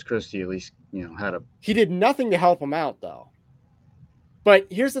mean, Chris Christie at least, He did nothing to help him out, though. But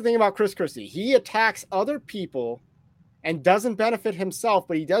here's the thing about Chris Christie. He attacks other people and doesn't benefit himself,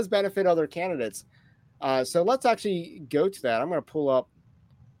 but he does benefit other candidates. So let's actually go to that. I'm going to pull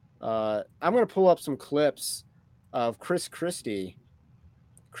up some clips of Chris Christie,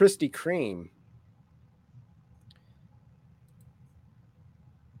 Krispy Kreme.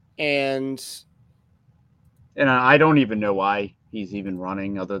 And I don't even know why he's even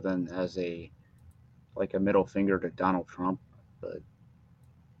running, other than as a middle finger to Donald Trump. But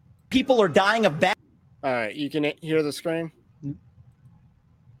people are dying of bad. All right, you can hear the screen.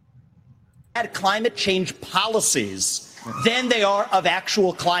 Bad climate change policies than they are of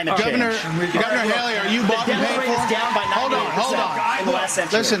actual climate change. Governor Haley, are you bought and paid for? Down by 98% in the last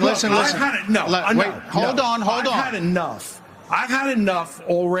century. Listen. I've had enough. Hold on. I've had enough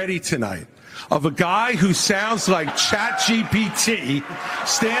already tonight of a guy who sounds like ChatGPT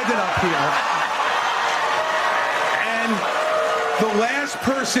standing up here. And the last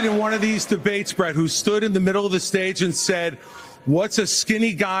person in one of these debates, Brett, who stood in the middle of the stage and said, "What's a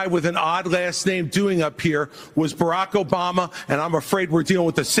skinny guy with an odd last name doing up here?" was Barack Obama, and I'm afraid we're dealing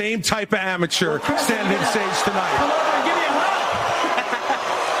with the same type of amateur standing on stage tonight. Come over and give me a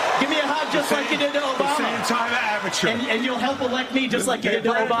hug. Give me a hug just like you did to Obama. The same type of amateur. And you'll help elect me just like you did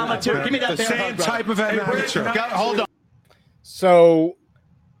to Obama, too. Give me that the same type of amateur. Hold on. So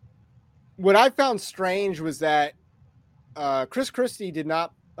what I found strange was that Chris Christie did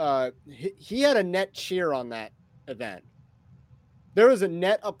not he had a net cheer on that event. There was a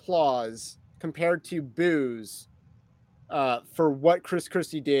net applause compared to boos for what Chris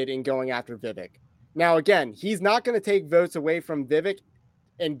Christie did in going after Vivek. Now, again, he's not going to take votes away from Vivek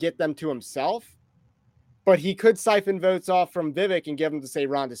and get them to himself, but he could siphon votes off from Vivek and give them to, say,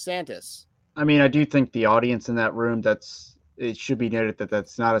 Ron DeSantis. I mean, I do think the audience in that room, it should be noted that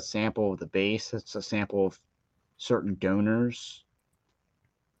that's not a sample of the base. It's a sample of certain donors.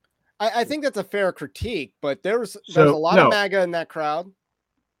 I think that's a fair critique, but there's a lot of MAGA in that crowd.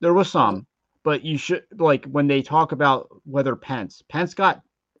 There was some, but you should, like, when they talk about whether Pence got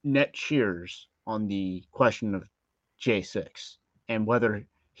net cheers on the question of J6 and whether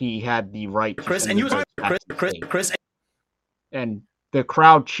he had the right to Chris, and you Chris, and the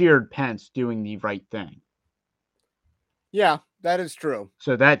crowd cheered Pence doing the right thing. Yeah, that is true.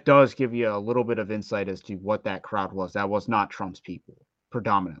 So that does give you a little bit of insight as to what that crowd was. That was not Trump's people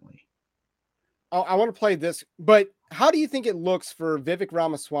predominantly. I want to play this, but how do you think it looks for Vivek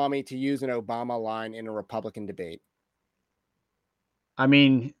Ramaswamy to use an Obama line in a Republican debate? I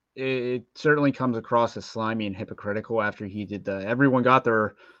mean, it certainly comes across as slimy and hypocritical after he did everyone got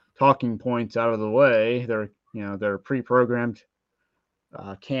their talking points out of the way. Their pre-programmed,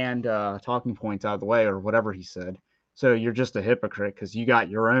 canned talking points out of the way, or whatever he said. So you're just a hypocrite because you got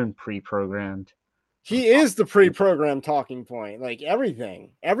your own pre-programmed. He is the pre-programmed talking point. Like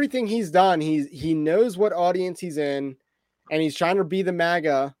everything he's done, he knows what audience he's in, and he's trying to be the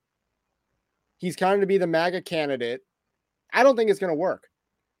MAGA. He's trying to be the MAGA candidate. I don't think it's going to work.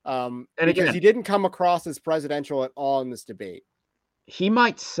 Because he didn't come across as presidential at all in this debate. He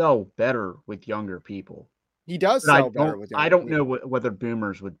might sell better with younger people. He does sell better with younger people. I don't know whether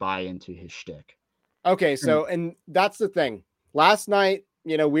boomers would buy into his shtick. Okay, so, and that's the thing. Last night,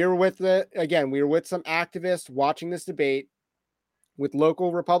 we were with some activists watching this debate with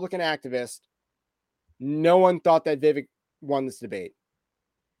local Republican activists. No one thought that Vivek won this debate.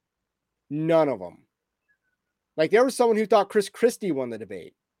 None of them. Like, there was someone who thought Chris Christie won the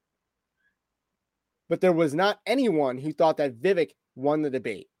debate. But there was not anyone who thought that Vivek won the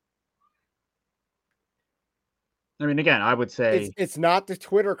debate. I mean, again, I would say it's not the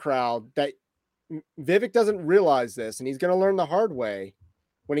Twitter crowd that Vivek doesn't realize this, and he's going to learn the hard way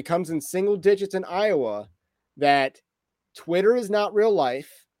when he comes in single digits in Iowa, that Twitter is not real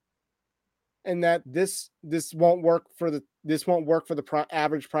life, and that this won't work for the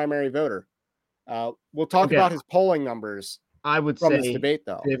average primary voter. We'll talk about his polling numbers. I would from say this debate,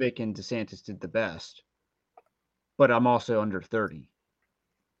 though. Vivek and DeSantis did the best, but I'm also under 30.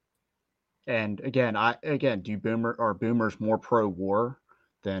 And again, do boomers more pro-war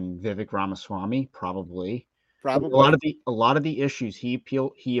than Vivek Ramaswamy? Probably. A lot of the issues he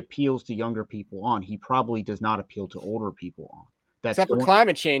appeals to younger people on. He probably does not appeal to older people on. Except for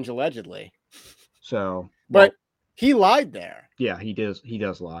climate change, allegedly. So, but he lied there. Yeah, he does. He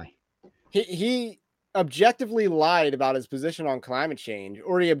does lie. He objectively lied about his position on climate change,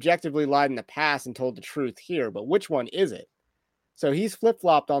 or he objectively lied in the past and told the truth here. But which one is it? So he's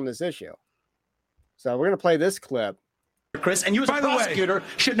flip-flopped on this issue. So we're going to play this clip. Chris, and you as a prosecutor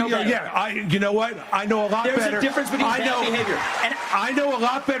should know better. Yeah, you know what? I know a lot better. There's a difference between bad behavior. And I know a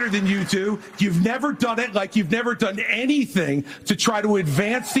lot better than you do. You've never done it, like you've never done anything to try to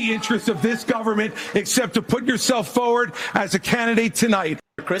advance the interests of this government except to put yourself forward as a candidate tonight.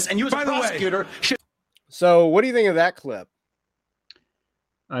 Chris, and you as a prosecutor should... So what do you think of that clip?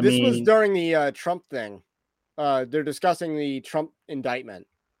 This was during the Trump thing. They're discussing the Trump indictment.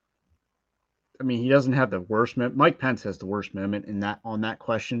 I mean, he doesn't have the worst. Mike Pence has the worst moment on that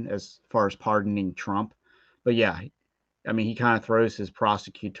question as far as pardoning Trump. But yeah, I mean, he kind of throws his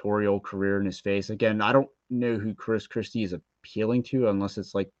prosecutorial career in his face. Again, I don't know who Chris Christie is appealing to unless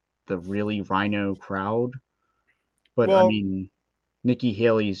it's like the really rhino crowd. But I mean, Nikki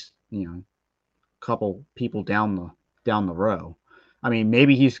Haley's, a couple people down the row. I mean,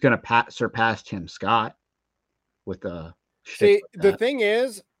 maybe he's going to surpass Tim Scott with a. See, the thing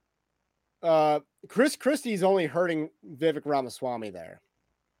is, Chris Christie's only hurting Vivek Ramaswamy there.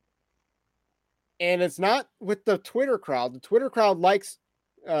 And it's not with the Twitter crowd. The Twitter crowd likes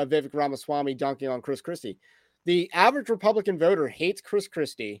Vivek Ramaswamy dunking on Chris Christie. The average Republican voter hates Chris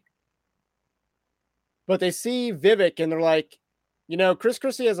Christie, but they see Vivek and they're like, Chris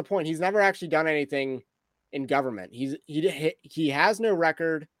Christie has a point. He's never actually done anything in government. He has no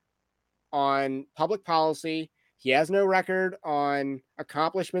record on public policy. He has no record on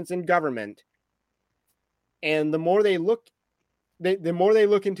accomplishments in government. And the more they look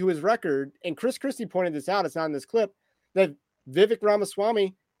into his record, and Chris Christie pointed this out, it's not in this clip, that Vivek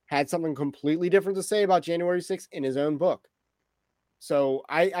Ramaswamy had something completely different to say about January 6th in his own book. So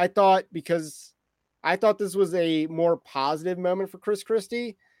I thought, because I thought this was a more positive moment for Chris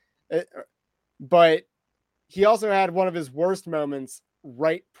Christie, but he also had one of his worst moments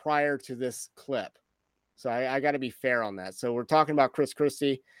right prior to this clip. So I got to be fair on that. So we're talking about Chris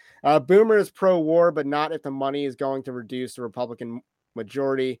Christie. Boomer is pro-war, but not if the money is going to reduce the Republican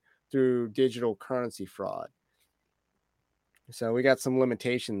majority through digital currency fraud. So we got some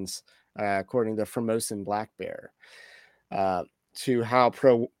limitations, according to Formosan Black Bear, to how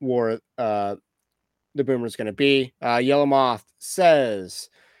pro-war the Boomer is going to be. Yellow Moth says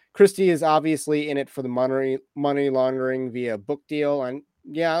Christie is obviously in it for the money laundering via book deal. And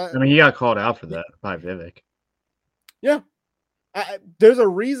yeah, I mean, he got called out for that by Vivek. Yeah. There's a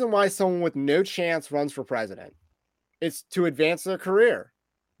reason why someone with no chance runs for president. It's to advance their career.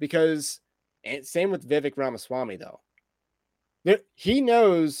 Because, and same with Vivek Ramaswamy, though. He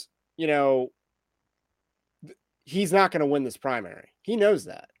knows, he's not going to win this primary. He knows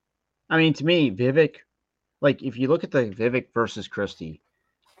that. I mean, to me, Vivek, like, if you look at the Vivek versus Christie,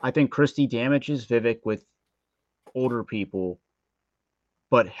 I think Christie damages Vivek with older people,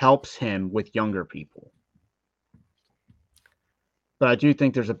 but helps him with younger people. But I do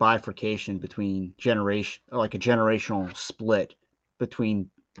think there's a bifurcation between like a generational split between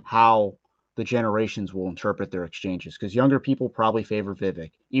how the generations will interpret their exchanges. Because younger people probably favor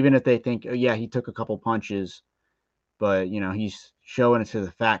Vivek, even if they think, oh, yeah, he took a couple punches, but, he's showing it to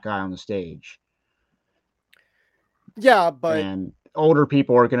the fat guy on the stage. Yeah, but... And older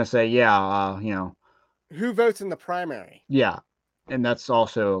people are going to say, yeah, who votes in the primary? Yeah. And that's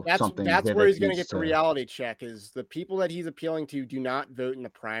also something that's Vivek where he's going to get the to... reality check, is the people that he's appealing to do not vote in the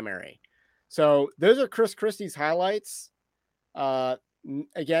primary. So those are Chris Christie's highlights.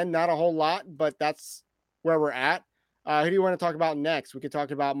 Again, not a whole lot, but that's where we're at. Who do you want to talk about next? We could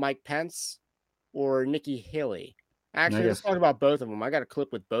talk about Mike Pence or Nikki Haley. Actually, let's talk about both of them. I got a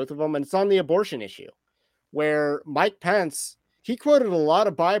clip with both of them, and it's on the abortion issue, where Mike Pence, he quoted a lot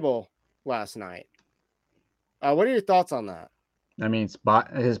of Bible last night. What are your thoughts on that? I mean,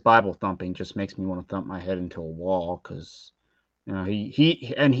 his Bible thumping just makes me want to thump my head into a wall, because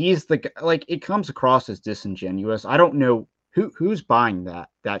he's the, like, it comes across as disingenuous. I don't know who's buying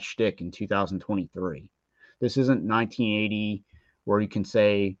that shtick in 2023. This isn't 1980 where you can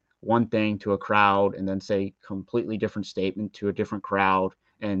say one thing to a crowd and then say completely different statement to a different crowd.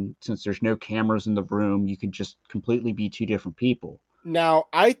 And since there's no cameras in the room, you can just completely be two different people. Now,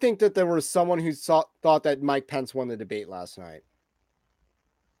 I think that there was someone who thought that Mike Pence won the debate last night.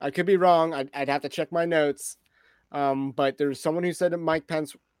 I could be wrong. I'd have to check my notes. But there's someone who said that Mike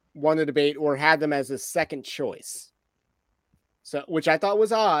Pence won the debate or had them as a second choice. So, which I thought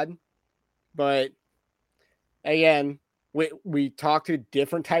was odd. But again, we talked to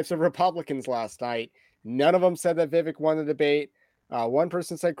different types of Republicans last night. None of them said that Vivek won the debate. One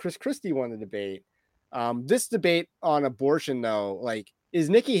person said Chris Christie won the debate. This debate on abortion, though, like, is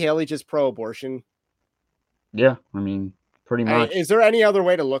Nikki Haley just pro-abortion? Yeah, I mean, pretty much. Is there any other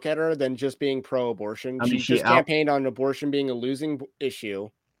way to look at her than just being pro-abortion? I mean, she just campaigned on abortion being a losing issue.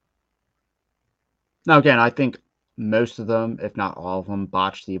 Now, again, I think most of them, if not all of them,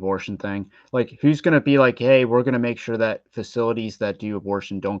 botched the abortion thing. Like, who's going to be like, hey, we're going to make sure that facilities that do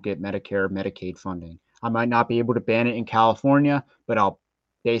abortion don't get Medicare, Medicaid funding. I might not be able to ban it in California, but I'll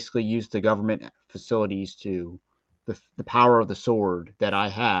basically use the government facilities to the power of the sword that I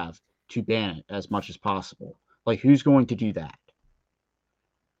have to ban it as much as possible. Like, who's going to do that?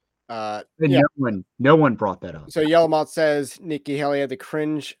 Yeah. No one brought that up. So Yellowmouth says Nikki Haley had the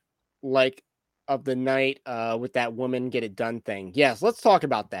cringe of the night with that woman get it done thing. Yes, let's talk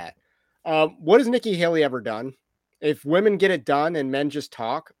about that. What has Nikki Haley ever done? If women get it done and men just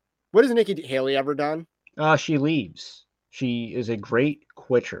talk, what has Nikki Haley ever done? She leaves. She is a great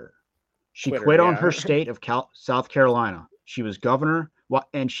quitter. She quit on her state of South Carolina. She was governor,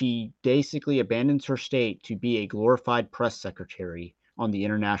 and she basically abandons her state to be a glorified press secretary on the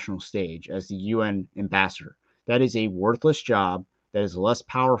international stage as the UN ambassador. That is a worthless job. That is less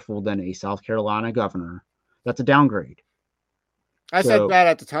powerful than a South Carolina governor. That's a downgrade. I said that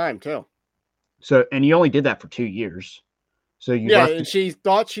at the time, too. So, and you only did that for 2 years. So and she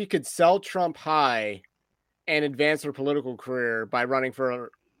thought she could sell Trump high and advance her political career by running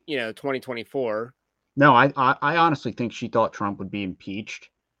for 2024. No, I honestly think she thought Trump would be impeached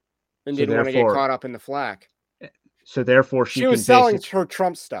and didn't want to get caught up in the flack. So therefore, she was selling her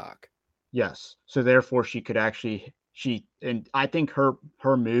Trump stock. Yes. So therefore, she could actually and I think her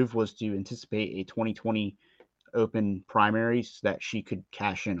move was to anticipate a 2020 open primaries that she could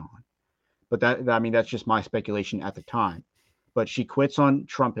cash in on. But that's just my speculation at the time. But she quits on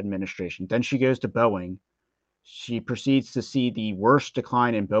Trump administration. Then she goes to Boeing, She proceeds to see the worst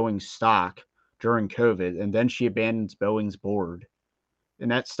decline in Boeing stock during COVID, and then she abandons Boeing's board.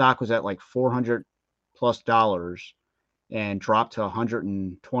 And that stock was at like $400+ and dropped to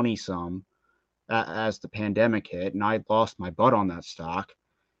 120 some as the pandemic hit. And I lost my butt on that stock.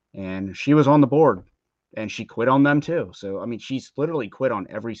 And she was on the board, and she quit on them too. So, I mean, she's literally quit on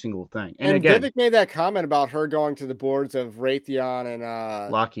every single thing. And again, Vivek made that comment about her going to the boards of Raytheon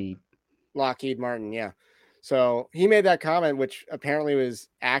and Lockheed Martin. Yeah. So he made that comment, which apparently was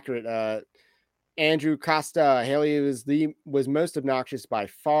accurate. Andrew Costa Haley was most obnoxious by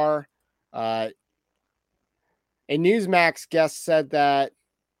far. A Newsmax guest said that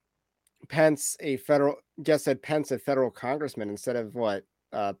Pence a federal congressman instead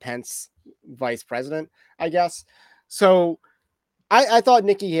of Pence vice president, I guess. So I thought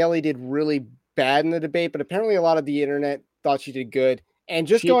Nikki Haley did really bad in the debate, but apparently a lot of the internet thought she did good. And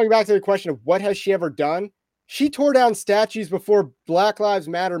going back to the question of what has she ever done, she tore down statues before Black Lives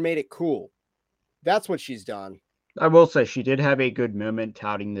Matter made it cool. That's what she's done. I will say she did have a good moment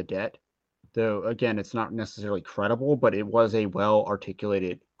touting the debt, though, again, it's not necessarily credible, but it was a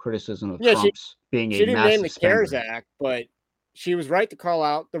well-articulated criticism of Trump's being a massive She didn't name the spender. CARES Act, but she was right to call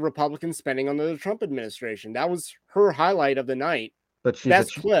out the Republican spending under the Trump administration. That was her highlight of the night. But she's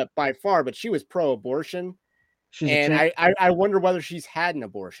best clip by far, but she was pro-abortion. I wonder whether she's had an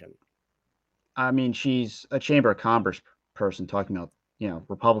abortion. I mean, she's a Chamber of Commerce person talking about,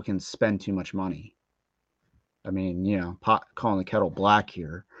 Republicans spend too much money. I mean, calling the kettle black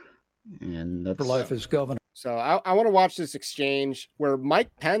here. And that's for life as governor. So I want to watch this exchange where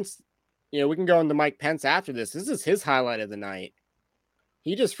Mike Pence, we can go into Mike Pence after this. This is his highlight of the night.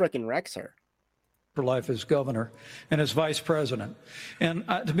 He just freaking wrecks her. For life as governor and as vice president. And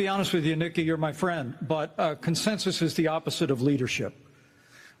to be honest with you, Nikki, you're my friend, but consensus is the opposite of leadership.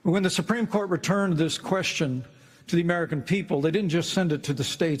 When the Supreme Court returned this question to the American people, they didn't just send it to the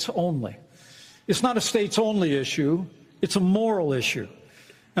states only. It's not a states only issue, it's a moral issue.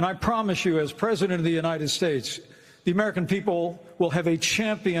 And I promise you, as President of the United States, the American people will have a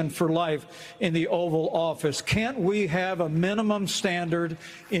champion for life in the Oval Office. Can't we have a minimum standard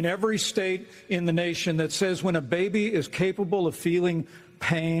in every state in the nation that says when a baby is capable of feeling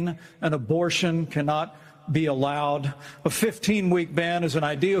pain, an abortion cannot be allowed? A 15-week ban is an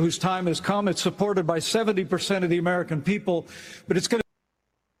idea whose time has come. It's supported by 70% of the American people, but it's going to...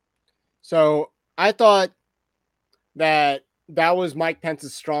 So I thought that was Mike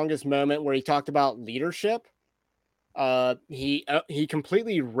Pence's strongest moment where he talked about leadership. He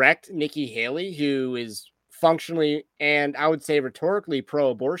completely wrecked Nikki Haley, who is functionally and I would say rhetorically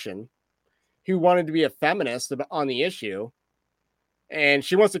pro-abortion, who wanted to be a feminist on the issue, and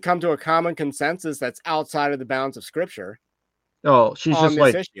she wants to come to a common consensus that's outside of the bounds of Scripture. Oh, she's on just this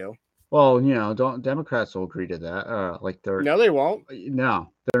like issue. Well, don't Democrats will agree to that? No, they won't. No,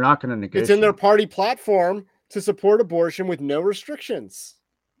 they're not going to negotiate. It's in their party platform to support abortion with no restrictions.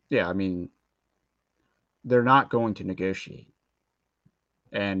 Yeah, I mean, they're not going to negotiate.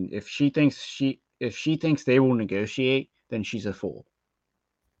 And if she thinks they will negotiate, then she's a fool.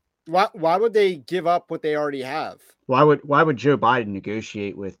 Why would they give up what they already have? Why would Joe Biden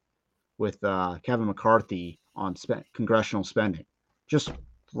negotiate with Kevin McCarthy on congressional spending? Just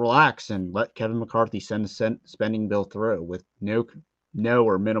relax and let Kevin McCarthy send the spending bill through with no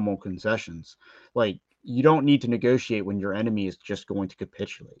or minimal concessions. Like, you don't need to negotiate when your enemy is just going to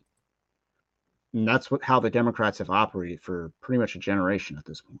capitulate. And that's how the Democrats have operated for pretty much a generation at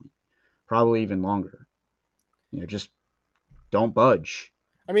this point, probably even longer. Just don't budge.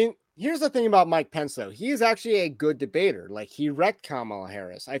 I mean, here's the thing about Mike Pence, though. He is actually a good debater. Like, he wrecked Kamala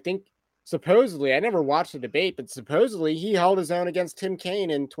Harris. I think supposedly, I never watched the debate, but supposedly he held his own against Tim Kaine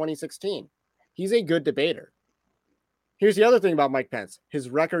in 2016. He's a good debater. Here's the other thing about Mike Pence. His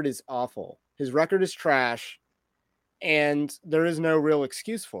record is awful. His record is trash, and there is no real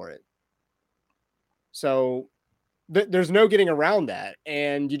excuse for it. So there's no getting around that,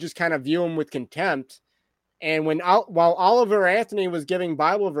 and you just kind of view him with contempt. And while Oliver Anthony was giving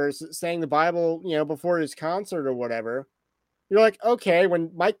Bible verses, saying the Bible, before his concert or whatever, you're like, okay.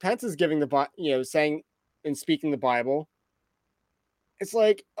 When Mike Pence is giving saying and speaking the Bible, it's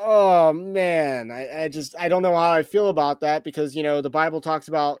like, oh man, I don't know how I feel about that, because the Bible talks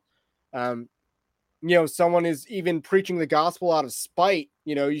about, someone is even preaching the gospel out of spite.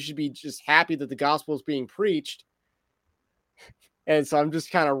 You should be just happy that the gospel is being preached. And so I'm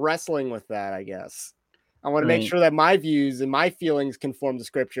just kind of wrestling with that, I guess. I want to make sure that my views and my feelings conform to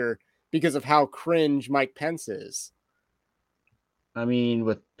Scripture because of how cringe Mike Pence is. I mean,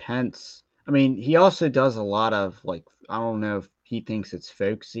 with Pence, he also does a lot of, I don't know if he thinks it's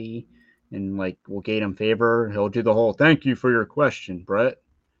folksy, and like will gain him favor. He'll do the whole "thank you for your question, Brett."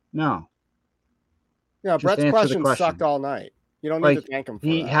 No, Yeah, just Brett's answer the question question. sucked all night. You don't need Like to thank him for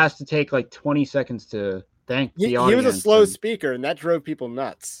he that. has to take like 20 seconds to thank the He audience. was a slow and speaker, and that drove people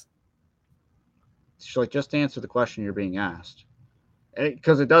nuts. just answer the question you're being asked,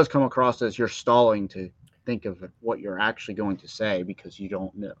 because it does come across as you're stalling to think of what you're actually going to say because you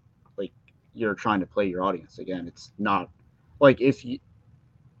don't know. Like you're trying to play your audience again. It's not like he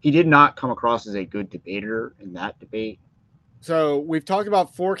did not come across as a good debater in that debate. So we've talked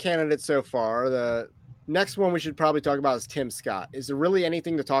about 4 candidates so far. The next one we should probably talk about is Tim Scott. Is there really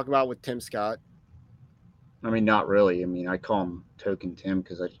anything to talk about with Tim Scott? I mean, not really. I mean, I call him Token Tim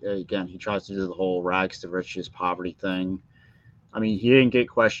because, again, he tries to do the whole rags to riches poverty thing. I mean, he didn't get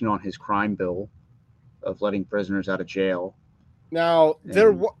questioned on his crime bill of letting prisoners out of jail. Now,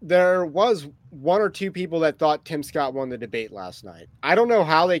 there was 1 or 2 people that thought Tim Scott won the debate last night. I don't know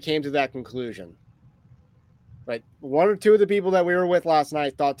how they came to that conclusion, but 1 or 2 of the people that we were with last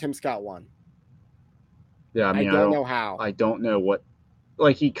night thought Tim Scott won. Yeah, I mean, I don't know how. I don't know what.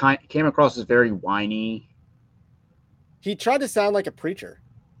 Like, he came across as very whiny. He tried to sound like a preacher.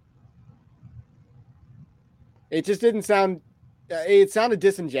 It just didn't sound. It sounded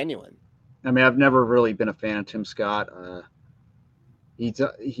disingenuous. I mean, I've never really been a fan of Tim Scott.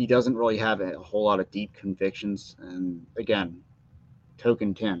 He doesn't really have a whole lot of deep convictions. And again,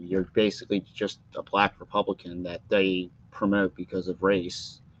 Token Tim, you're basically just a black Republican that they promote because of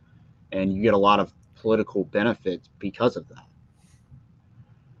race, and you get a lot of political benefits because of that.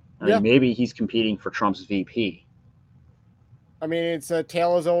 I mean, maybe he's competing for Trump's VP. I mean, it's a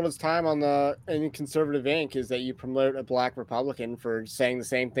tale as old as time in Conservative Inc. is that you promote a black Republican for saying the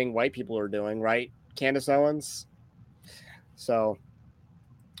same thing white people are doing, right, Candace Owens? So,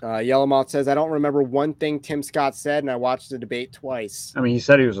 Yellowmoth says, I don't remember one thing Tim Scott said, and I watched the debate twice. I mean, he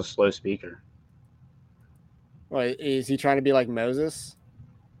said he was a slow speaker. Well, is he trying to be like Moses?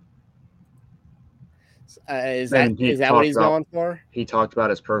 Is that what he's going for? He talked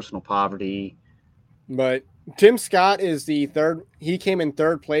about his personal poverty. But Tim Scott is the third. He came in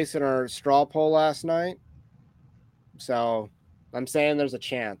 3rd place in our straw poll last night. So I'm saying there's a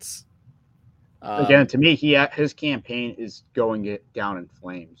chance. Again, to me, his campaign is going down in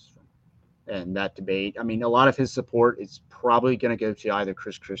flames. And that debate, I mean, a lot of his support is probably going to go to either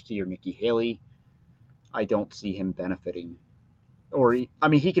Chris Christie or Nikki Haley. I don't see him benefiting.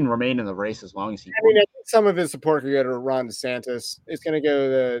 He can remain in the race as long as he wants. I think some of his support could go to Ron DeSantis. It's going to go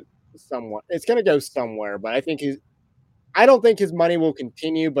to someone. It's going to go somewhere, but I don't think his money will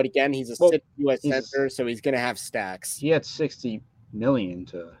continue. But again, he's a sitting U.S. senator, so he's going to have stacks. He had $60 million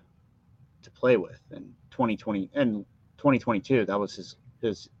to play with in 2020 and 2022. That was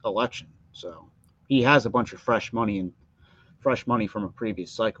his election, so he has a bunch of fresh money from a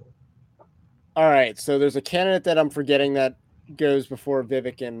previous cycle. All right, so there's a candidate that I'm forgetting that goes before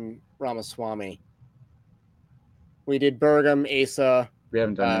Vivek and Ramaswamy. We did Burgum, Asa. We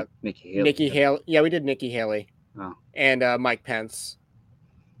haven't done Nikki Haley. Nikki Haley. Yeah, we did Nikki Haley. Oh. And Mike Pence.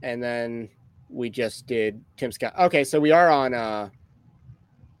 And then we just did Tim Scott. Okay, so we are on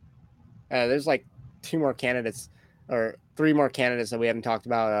there's like 2 more candidates or 3 more candidates that we haven't talked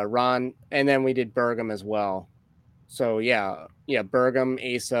about. Ron, and then we did Burgum as well. So yeah, Burgum,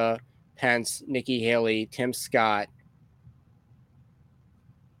 Asa, Pence, Nikki Haley, Tim Scott.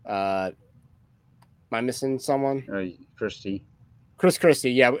 Am I missing someone? Christie. Chris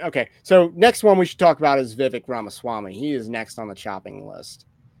Christie. Yeah. Okay. So next one we should talk about is Vivek Ramaswamy. He is next on the chopping list.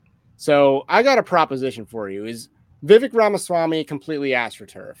 So I got a proposition for you. Is Vivek Ramaswamy completely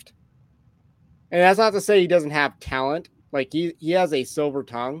astroturfed? And that's not to say he doesn't have talent. Like he has a silver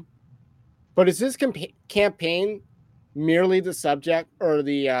tongue, but is his campaign merely the subject or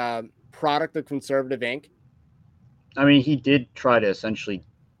the product of Conservative Inc.? I mean, he did try to essentially.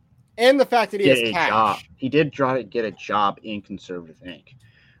 And the fact that he has cash. Job. He did try to get a job in Conservative Inc.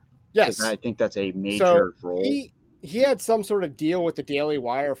 Yes. I think that's a major role. He had some sort of deal with the Daily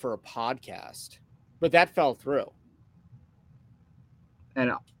Wire for a podcast, but that fell through.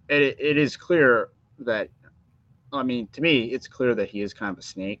 And it is clear that, I mean, to me, it's clear that he is kind of a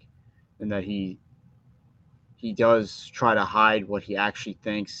snake and that he does try to hide what he actually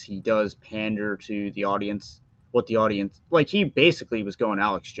thinks. He does pander to the audience. Like he basically was going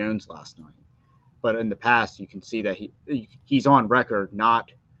Alex Jones last night, but in the past you can see that he's on record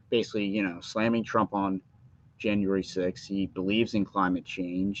not basically slamming Trump on January 6th. He believes in climate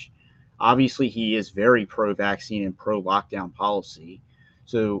change. Obviously, he is very pro-vaccine and pro-lockdown policy.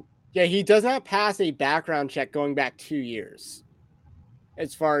 So yeah, he does not pass a background check going back 2 years.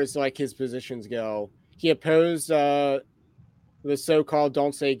 As far as like his positions go, he opposed the so-called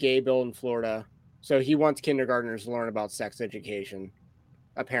 "Don't Say Gay" bill in Florida. So he wants kindergartners to learn about sex education,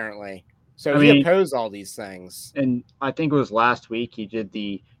 apparently. So he opposed all these things. And I think it was last week he did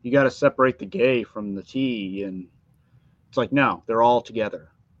you got to separate the gay from the T, and it's like, no, they're all together.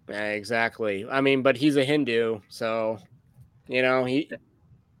 Exactly. I mean, but he's a Hindu, so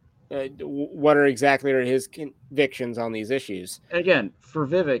what are his convictions on these issues? Again, for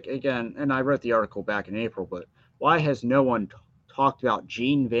Vivek, and I wrote the article back in April, but why has no one talked about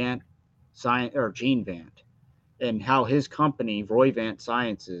Gene Vant and how his company, Roivant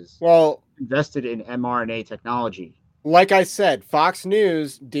Sciences, invested in mRNA technology? Like I said, Fox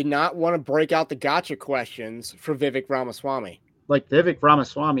News did not want to break out the gotcha questions for Vivek Ramaswamy. Like, Vivek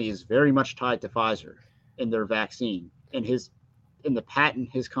Ramaswamy is very much tied to Pfizer in their vaccine, and the patent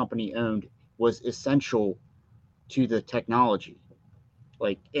his company owned was essential to the technology.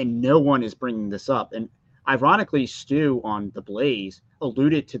 And no one is bringing this up. And ironically, Stu on The Blaze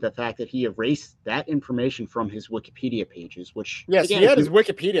alluded to the fact that he erased that information from his Wikipedia pages, which... Yes, he had his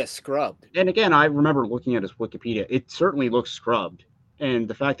Wikipedia scrubbed. And again, I remember looking at his Wikipedia. It certainly looks scrubbed. And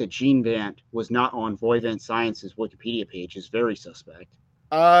the fact that Gene Vant was not on Roivant Sciences' Wikipedia page is very suspect.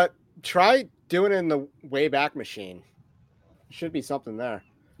 Try doing it in the Wayback Machine. Should be something there.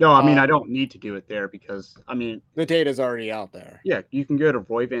 No, I mean, I don't need to do it there because, I mean... the data's already out there. Yeah, you can go to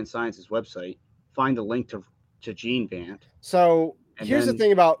Roivant Sciences' website, find the link to Gene Vant. So here's the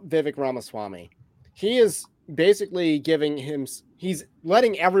thing about Vivek Ramaswamy. He is basically he's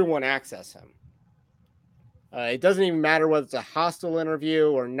letting everyone access him. It doesn't even matter whether it's a hostile interview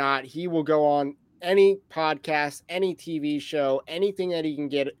or not. He will go on any podcast, any TV show, anything that he can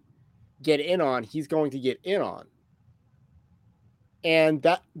get in on, he's going to get in on. And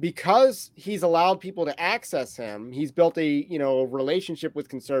that because he's allowed people to access him, he's built a relationship with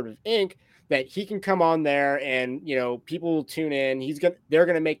Conservative Inc. that he can come on there and people will tune in. They're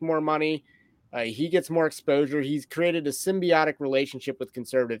gonna make more money. He gets more exposure. He's created a symbiotic relationship with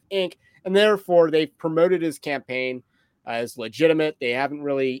Conservative Inc. and therefore they've promoted his campaign as legitimate. They haven't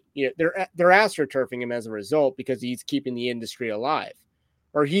really they're astroturfing him as a result because he's keeping the industry alive,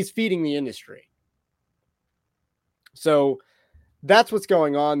 or he's feeding the industry. So that's what's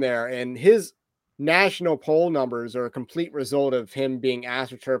going on there. And his national poll numbers are a complete result of him being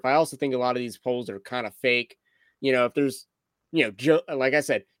astroturf. I also think a lot of these polls are kind of fake. If there's, like I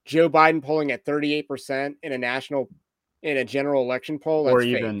said, Joe Biden polling at 38% in a general election poll,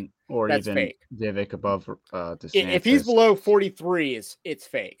 that's fake. Vivek above DeSantis. If he's below 43, it's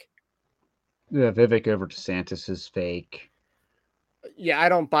fake. Yeah, Vivek over DeSantis is fake. Yeah, I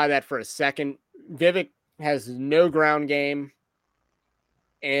don't buy that for a second. Vivek has no ground game.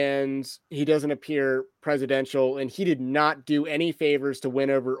 And he doesn't appear presidential, and he did not do any favors to win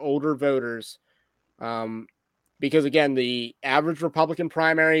over older voters. Because again, the average Republican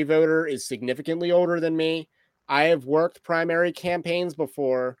primary voter is significantly older than me. I have worked primary campaigns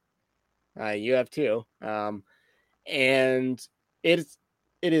before. You have too. And it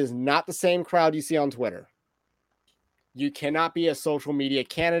is not the same crowd you see on Twitter. You cannot be a social media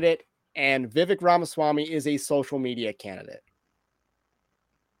candidate, and Vivek Ramaswamy is a social media candidate.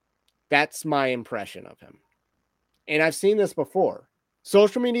 That's my impression of him. And I've seen this before.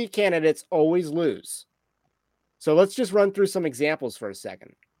 Social media candidates always lose. So let's just run through some examples for a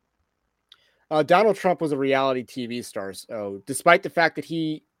second. Donald Trump was a reality TV star. So despite the fact that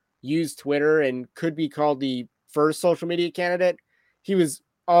he used Twitter and could be called the first social media candidate, he was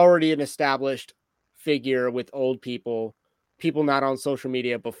already an established figure with old people not on social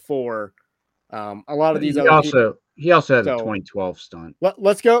media before. A lot of these other people. He also had a 2012 stunt.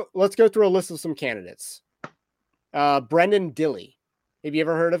 Let's go through a list of some candidates. Brendan Dilley. Have you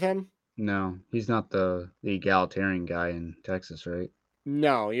ever heard of him? No, he's not the egalitarian guy in Texas, right?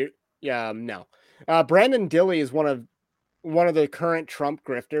 No, no. Brendan Dilley is one of the current Trump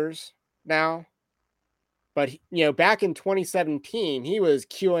grifters now. But back in 2017, he was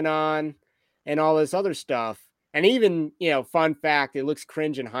QAnon and all this other stuff. And even, fun fact, it looks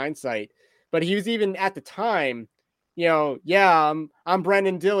cringe in hindsight, but he was even at the time, I'm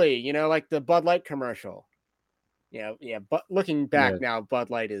Brendan Dilley, like the Bud Light commercial. But looking back now, Bud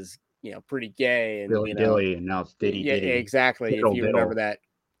Light is, pretty gay. And Billy Dilley, and now it's Diddy Diddy. Yeah, exactly. If you remember that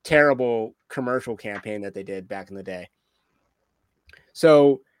terrible commercial campaign that they did back in the day.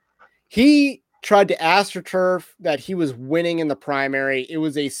 So he tried to astroturf that he was winning in the primary. It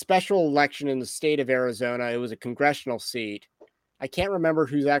was a special election in the state of Arizona. It was a congressional seat. I can't remember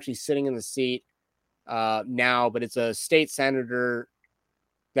who's actually sitting in the seat now, but it's a state senator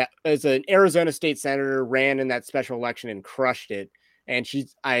that is an Arizona state senator, ran in that special election and crushed it. And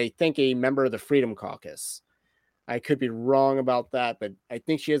she's, I think, a member of the Freedom Caucus. I could be wrong about that, but I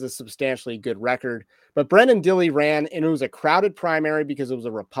think she has a substantially good record. But Brendan Dilley ran, and it was a crowded primary because it was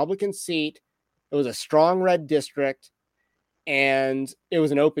a Republican seat. It was a strong red district, and it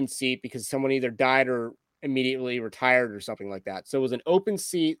was an open seat because someone either died or immediately retired or something like that. So it was an open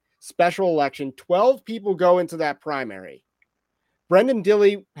seat, special election. 12 people go into that primary. Brendan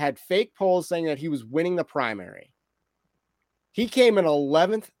Dilley had fake polls saying that he was winning the primary. He came in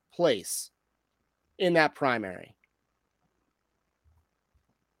 11th place in that primary.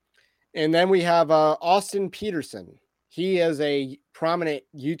 And then we have Austin Peterson. He is a prominent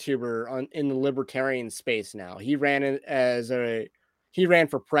YouTuber in the libertarian space now. He ran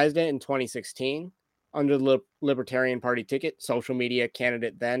for president in 2016 under the Libertarian Party ticket, social media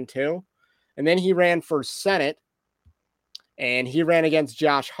candidate then too. And then he ran for Senate, and he ran against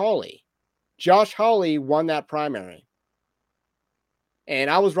Josh Hawley. Josh Hawley won that primary. And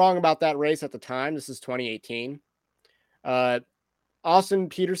I was wrong about that race at the time. This is 2018. Austin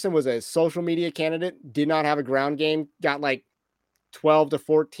Peterson was a social media candidate, did not have a ground game, got like 12 to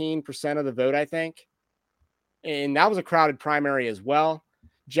 14% of the vote, I think. And that was a crowded primary as well.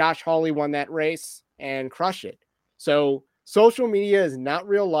 Josh Hawley won that race and crushed it. So social media is not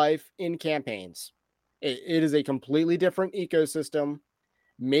real life in campaigns. It is a completely different ecosystem.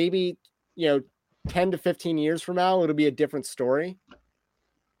 Maybe, 10 to 15 years from now, it'll be a different story.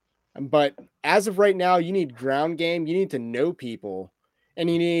 But as of right now, you need ground game, you need to know people, and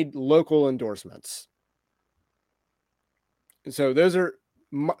you need local endorsements. So those are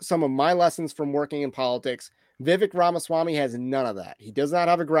some of my lessons from working in politics. Vivek Ramaswamy has none of that. He does not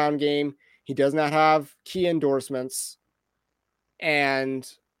have a ground game. He does not have key endorsements. And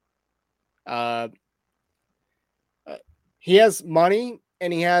he has money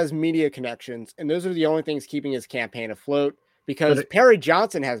and he has media connections. And those are the only things keeping his campaign afloat. Because Perry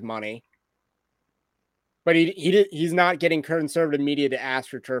Johnson has money, but he's not getting conservative media to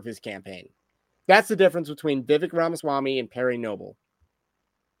astroturf his campaign. That's the difference between Vivek Ramaswamy and Perry Noble.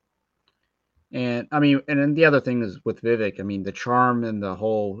 And I mean, and then the other thing is with Vivek, I mean, the charm and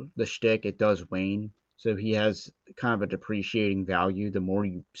the shtick, it does wane. So he has kind of a depreciating value. The more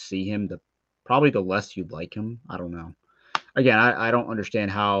you see him, probably the less you like him. I don't know. Again, I don't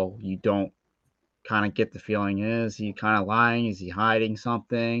understand how you don't kind of get the feeling, is he kind of lying? Is he hiding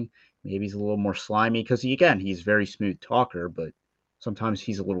something? Maybe he's a little more slimy because he's very smooth talker, but sometimes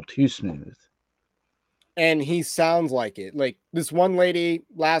he's a little too smooth. And he sounds like it. Like this one lady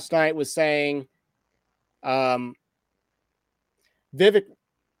last night was saying, Vivek,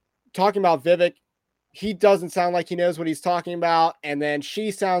 talking about Vivek, he doesn't sound like he knows what he's talking about. And then she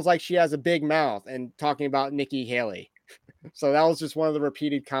sounds like she has a big mouth and talking about Nikki Haley. So that was just one of the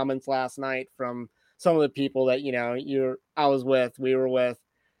repeated comments last night from some of the people that, we were with.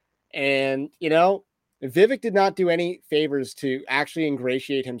 And, Vivek did not do any favors to actually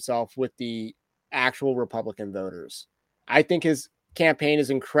ingratiate himself with the actual Republican voters. I think his campaign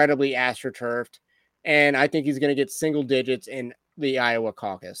is incredibly astroturfed, and I think he's going to get single digits in the Iowa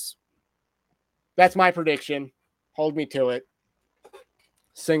caucus. That's my prediction. Hold me to it.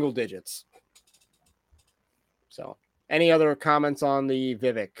 Single digits. So, any other comments on the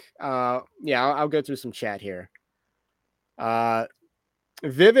Vivek? I'll go through some chat here.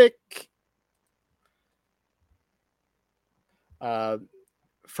 Vivek,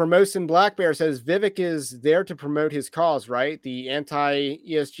 Formosan Black Bear says Vivek is there to promote his cause, right? The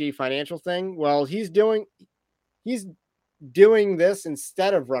anti-ESG financial thing. Well, he's doing this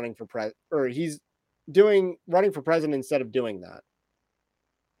instead of running for president, or he's running for president instead of doing that.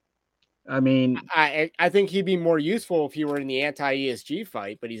 I mean, I think he'd be more useful if he were in the anti-ESG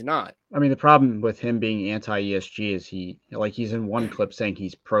fight, but he's not. I mean, the problem with him being anti-ESG is he's in one clip saying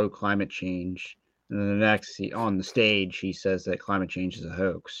he's pro-climate change, and then the next, on the stage, he says that climate change is a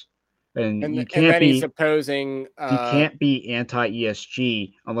hoax. And you can't he's opposing. You can't be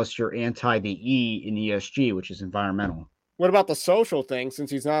anti-ESG unless you're anti the E in ESG, which is environmental. What about the social thing, since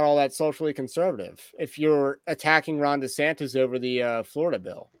he's not all that socially conservative? If you're attacking Ron DeSantis over the Florida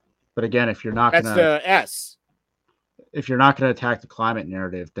bill. But again, if you're not That's the S. If you're not going to attack the climate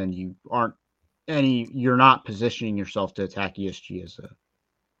narrative, then you're not positioning yourself to attack ESG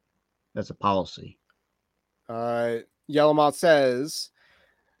as a policy. Yellowmouth says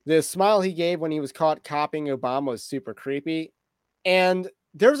the smile he gave when he was caught copying Obama was super creepy. And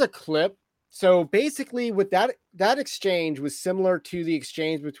there's a clip. So basically with that exchange was similar to the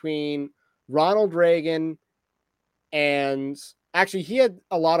exchange between Ronald Reagan and actually, he had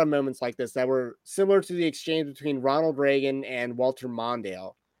a lot of moments like this that were similar to the exchange between Ronald Reagan and Walter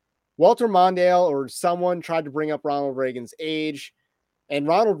Mondale. Walter Mondale or someone tried to bring up Ronald Reagan's age, And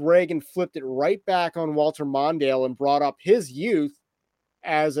Ronald Reagan flipped it right back on Walter Mondale and brought up his youth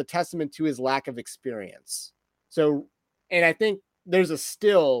as a testament to his lack of experience. So, and I think there's a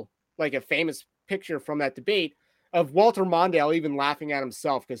still like a famous picture from that debate of Walter Mondale even laughing at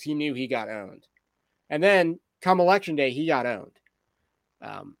himself because he knew he got owned. And then come election day, he got owned.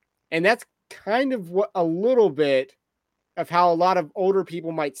 And that's kind of what a little bit of how a lot of older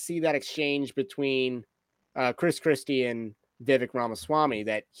people might see that exchange between Chris Christie and Vivek Ramaswamy,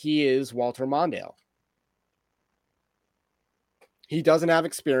 that he is Walter Mondale. He doesn't have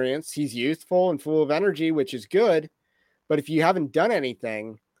experience. He's youthful and full of energy, which is good. But if you haven't done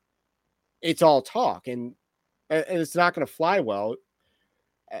anything, it's all talk, and it's not going to fly well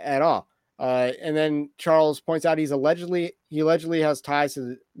at all. And then Charles points out he allegedly has ties to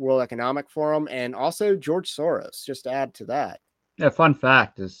the World Economic Forum and also George Soros, just to add to that. Yeah, fun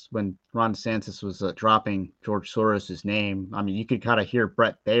fact is when Ron DeSantis was dropping George Soros' name, I mean, you could kind of hear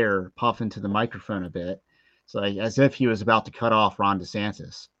Brett Baer puff into the microphone a bit. It's like as if he was about to cut off Ron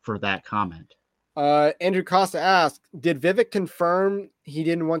DeSantis for that comment. Andrew Costa asked, did Vivek confirm he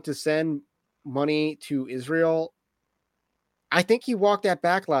didn't want to send money to Israel? I think he walked that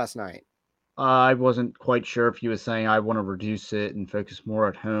back last night. I wasn't quite sure if he was saying I want to reduce it and focus more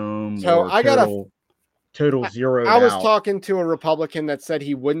at home. So I got total zero. I was talking to a Republican that said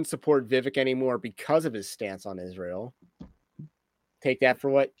he wouldn't support Vivek anymore because of his stance on Israel. Take that for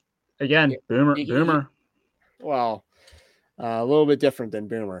what? Again, boomer. Well, a little bit different than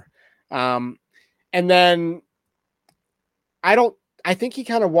boomer. And then I think he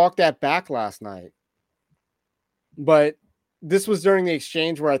kind of walked that back last night. But this was during the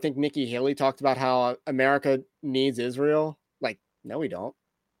exchange where I think Nikki Haley talked about how America needs Israel. Like, no, we don't.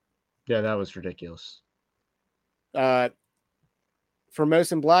 Yeah, that was ridiculous. Formosan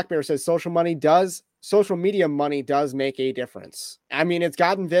Black Bear says social media money does make a difference. I mean, it's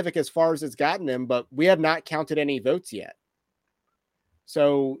gotten Vivek as far as it's gotten him, but we have not counted any votes yet.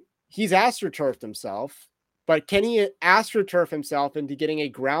 So he's astroturfed himself, but can he astroturf himself into getting a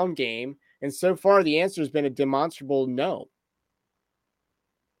ground game? And so far, the answer has been a demonstrable no.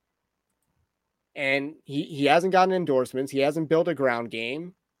 And he hasn't gotten endorsements. He hasn't built a ground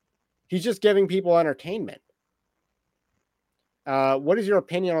game. He's just giving people entertainment. What is your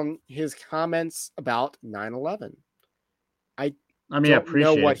opinion on his comments about 9/11? I mean, I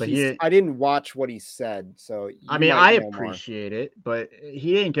appreciate it, I didn't watch what he said, so I mean, I appreciate it, but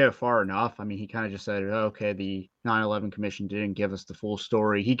he didn't go far enough. I mean, he kind of just said, oh, okay, the 9/11 Commission didn't give us the full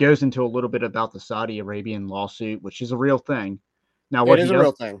story. He goes into a little bit about the Saudi Arabian lawsuit, which is a real thing. Now, what it is a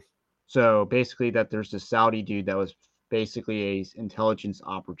real thing. So basically, that there's this Saudi dude that was basically a intelligence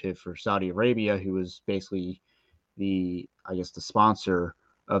operative for Saudi Arabia, who was basically the sponsor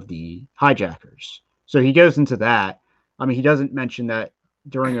of the hijackers. So he goes into that. I mean, he doesn't mention that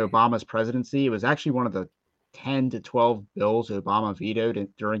during Obama's presidency, it was actually one of the 10 to 12 bills Obama vetoed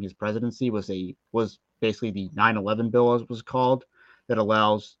during his presidency was basically the 9/11 bill, as it was called, that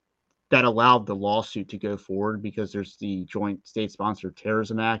allowed the lawsuit to go forward because there's the Joint State-Sponsored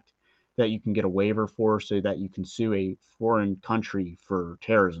Terrorism Act that you can get a waiver for so that you can sue a foreign country for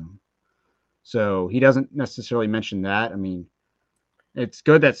terrorism. So he doesn't necessarily mention that. I mean, it's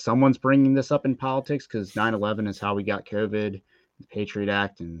good that someone's bringing this up in politics because 9/11 is how we got COVID, the Patriot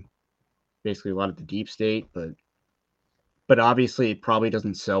Act, and basically a lot of the deep state. But obviously, it probably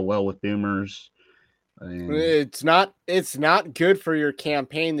doesn't sell well with boomers. And it's not good for your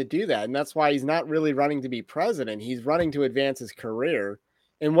campaign to do that, and that's why he's not really running to be president. He's running to advance his career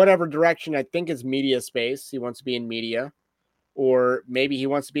in whatever direction. I think is media space. He wants to be in media, or maybe he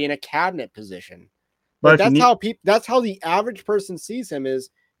wants to be in a cabinet position. But that's how the average person sees him is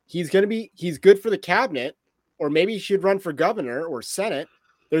he's good for the cabinet, or maybe he should run for governor or Senate.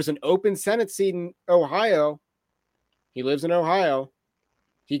 There's an open Senate seat in Ohio. He lives in Ohio.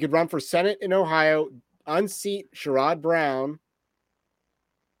 He could run for Senate in Ohio, unseat Sherrod Brown,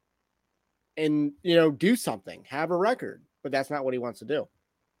 and do something, have a record. But that's not what he wants to do.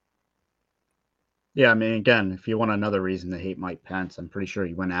 Yeah, I mean, again, if you want another reason to hate Mike Pence, I'm pretty sure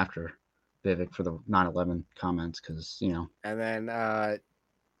he went after Vivek for the 9/11 comments because, And then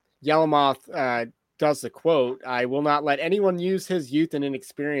Yellowmoth does the quote, "I will not let anyone use his youth and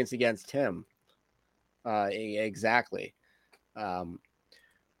inexperience against him." Exactly.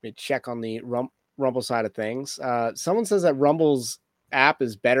 We check on the Rumble side of things. Someone says that Rumble's app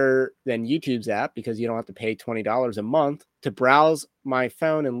is better than YouTube's app because you don't have to pay $20 a month to browse my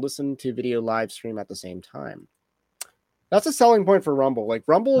phone and listen to video live stream at the same time. That's a selling point for Rumble. Like,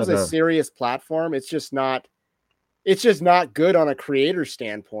 Rumble is a serious platform. It's just not good on a creator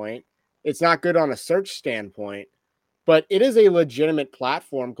standpoint. It's not good on a search standpoint, but it is a legitimate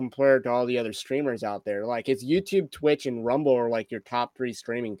platform compared to all the other streamers out there. Like it's YouTube, Twitch, and Rumble are like your top 3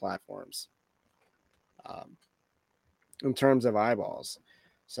 streaming platforms in terms of eyeballs.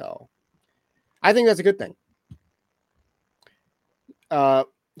 So I think that's a good thing.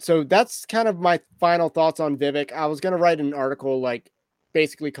 So that's kind of my final thoughts on Vivek. I was going to write an article like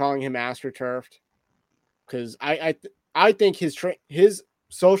basically calling him astroturfed because I think his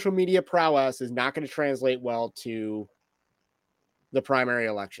social media prowess is not going to translate well to the primary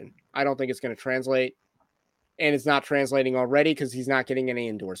election. I don't think it's going to translate, and it's not translating already because he's not getting any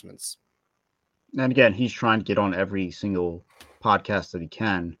endorsements. And again, he's trying to get on every single podcast that he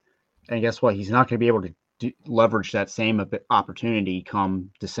can. And guess what? He's not going to be able to leverage that same opportunity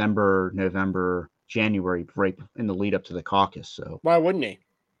come December, November, January, right in the lead up to the caucus. So why wouldn't he?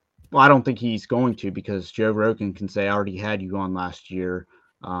 Well, I don't think he's going to, because Joe Rogan can say, I already had you on last year.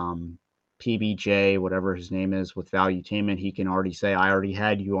 PBJ, whatever his name is, with Valuetainment, he can already say, I already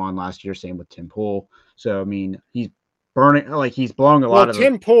had you on last year. Same with Tim Pool. So, I mean, he's blowing a lot of...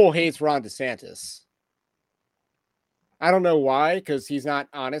 Tim Pool hates Ron DeSantis. I don't know why, because he's not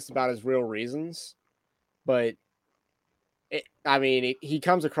honest about his real reasons. But, he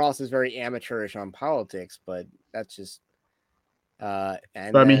comes across as very amateurish on politics, but that's just...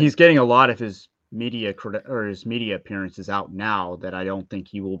 he's getting a lot of his media appearances out now that I don't think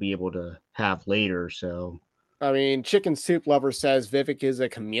he will be able to have later. So, Chicken Soup Lover says Vivek is a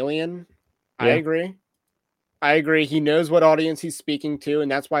chameleon. Yeah. I agree. He knows what audience he's speaking to, and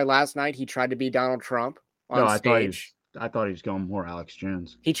that's why last night he tried to be Donald Trump on stage. I thought he was going more Alex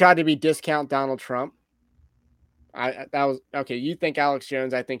Jones. He tried to be discount Donald Trump. That was okay. You think Alex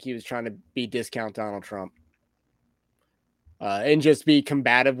Jones? I think he was trying to be discount Donald Trump, and just be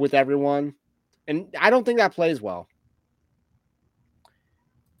combative with everyone. And I don't think that plays well.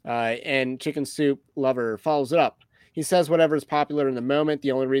 And Chicken Soup Lover follows it up. He says whatever is popular in the moment.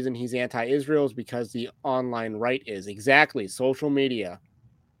 The only reason he's anti-Israel is because the online right is. Exactly. Social media.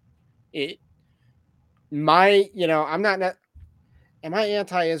 Am I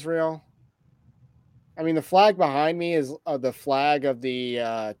anti-Israel? The flag behind me is the flag of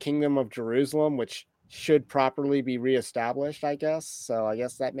the Kingdom of Jerusalem, which should properly be reestablished, I guess. So I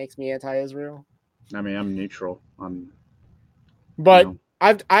guess that makes me anti-Israel. I'm neutral. I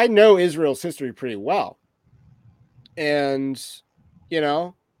know Israel's history pretty well. And,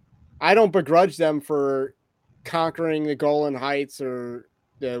 I don't begrudge them for conquering the Golan Heights or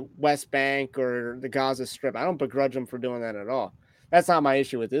the West Bank or the Gaza Strip. I don't begrudge them for doing that at all. That's not my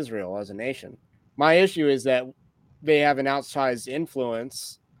issue with Israel as a nation. My issue is that they have an outsized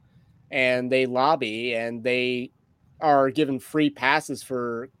influence and they lobby and they are given free passes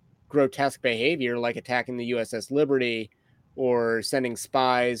for grotesque behavior like attacking the USS Liberty or sending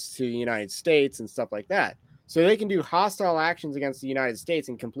spies to the United States and stuff like that. So they can do hostile actions against the United States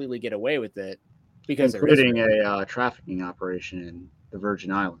and completely get away with it because including a trafficking operation in the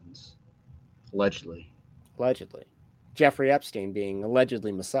Virgin Islands, allegedly. Jeffrey Epstein being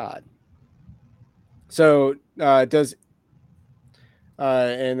allegedly Mossad. So and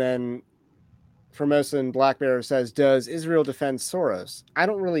then Formosa and Black Bear says, does Israel defend Soros? I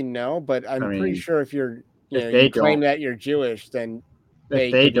don't really know, but I'm pretty sure if you claim that you're Jewish, then they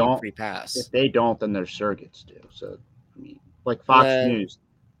give you a free pass. If they don't, then their surrogates do. So, like Fox News.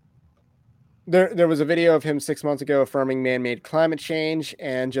 There was a video of him 6 months ago affirming man-made climate change,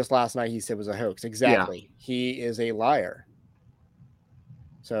 and just last night he said it was a hoax. Exactly. Yeah. He is a liar.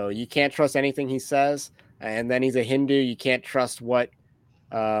 So you can't trust anything he says. And then he's a Hindu. You can't trust what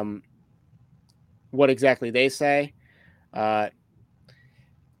exactly they say. Hey,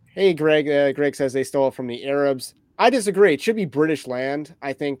 Greg. Greg says they stole it from the Arabs. I disagree. It should be British land.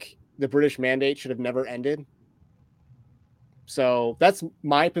 I think the British mandate should have never ended. So that's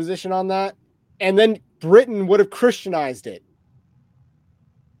my position on that. And then Britain would have Christianized it.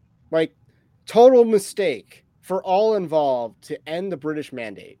 Like, total mistake for all involved to end the British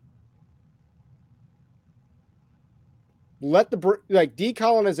mandate.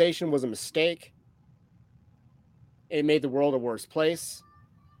 Decolonization was a mistake. It made the world a worse place.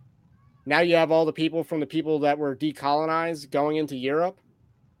 Now you have all the people from the people that were decolonized going into Europe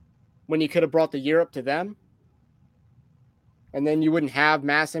when you could have brought the Europe to them. And then you wouldn't have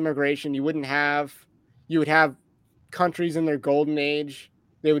mass immigration. You would have countries in their golden age.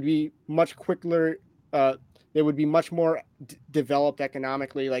 They would be much quicker. They would be much more developed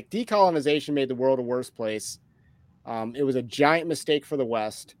economically. Like, decolonization made the world a worse place. It was a giant mistake for the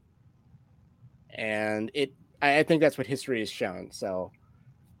West. And I think that's what history has shown. So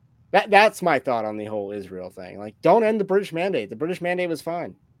that's my thought on the whole Israel thing. Like, don't end the British mandate. The British mandate was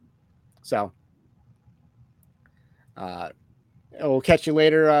fine. So, We'll catch you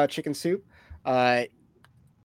later, Chicken Soup.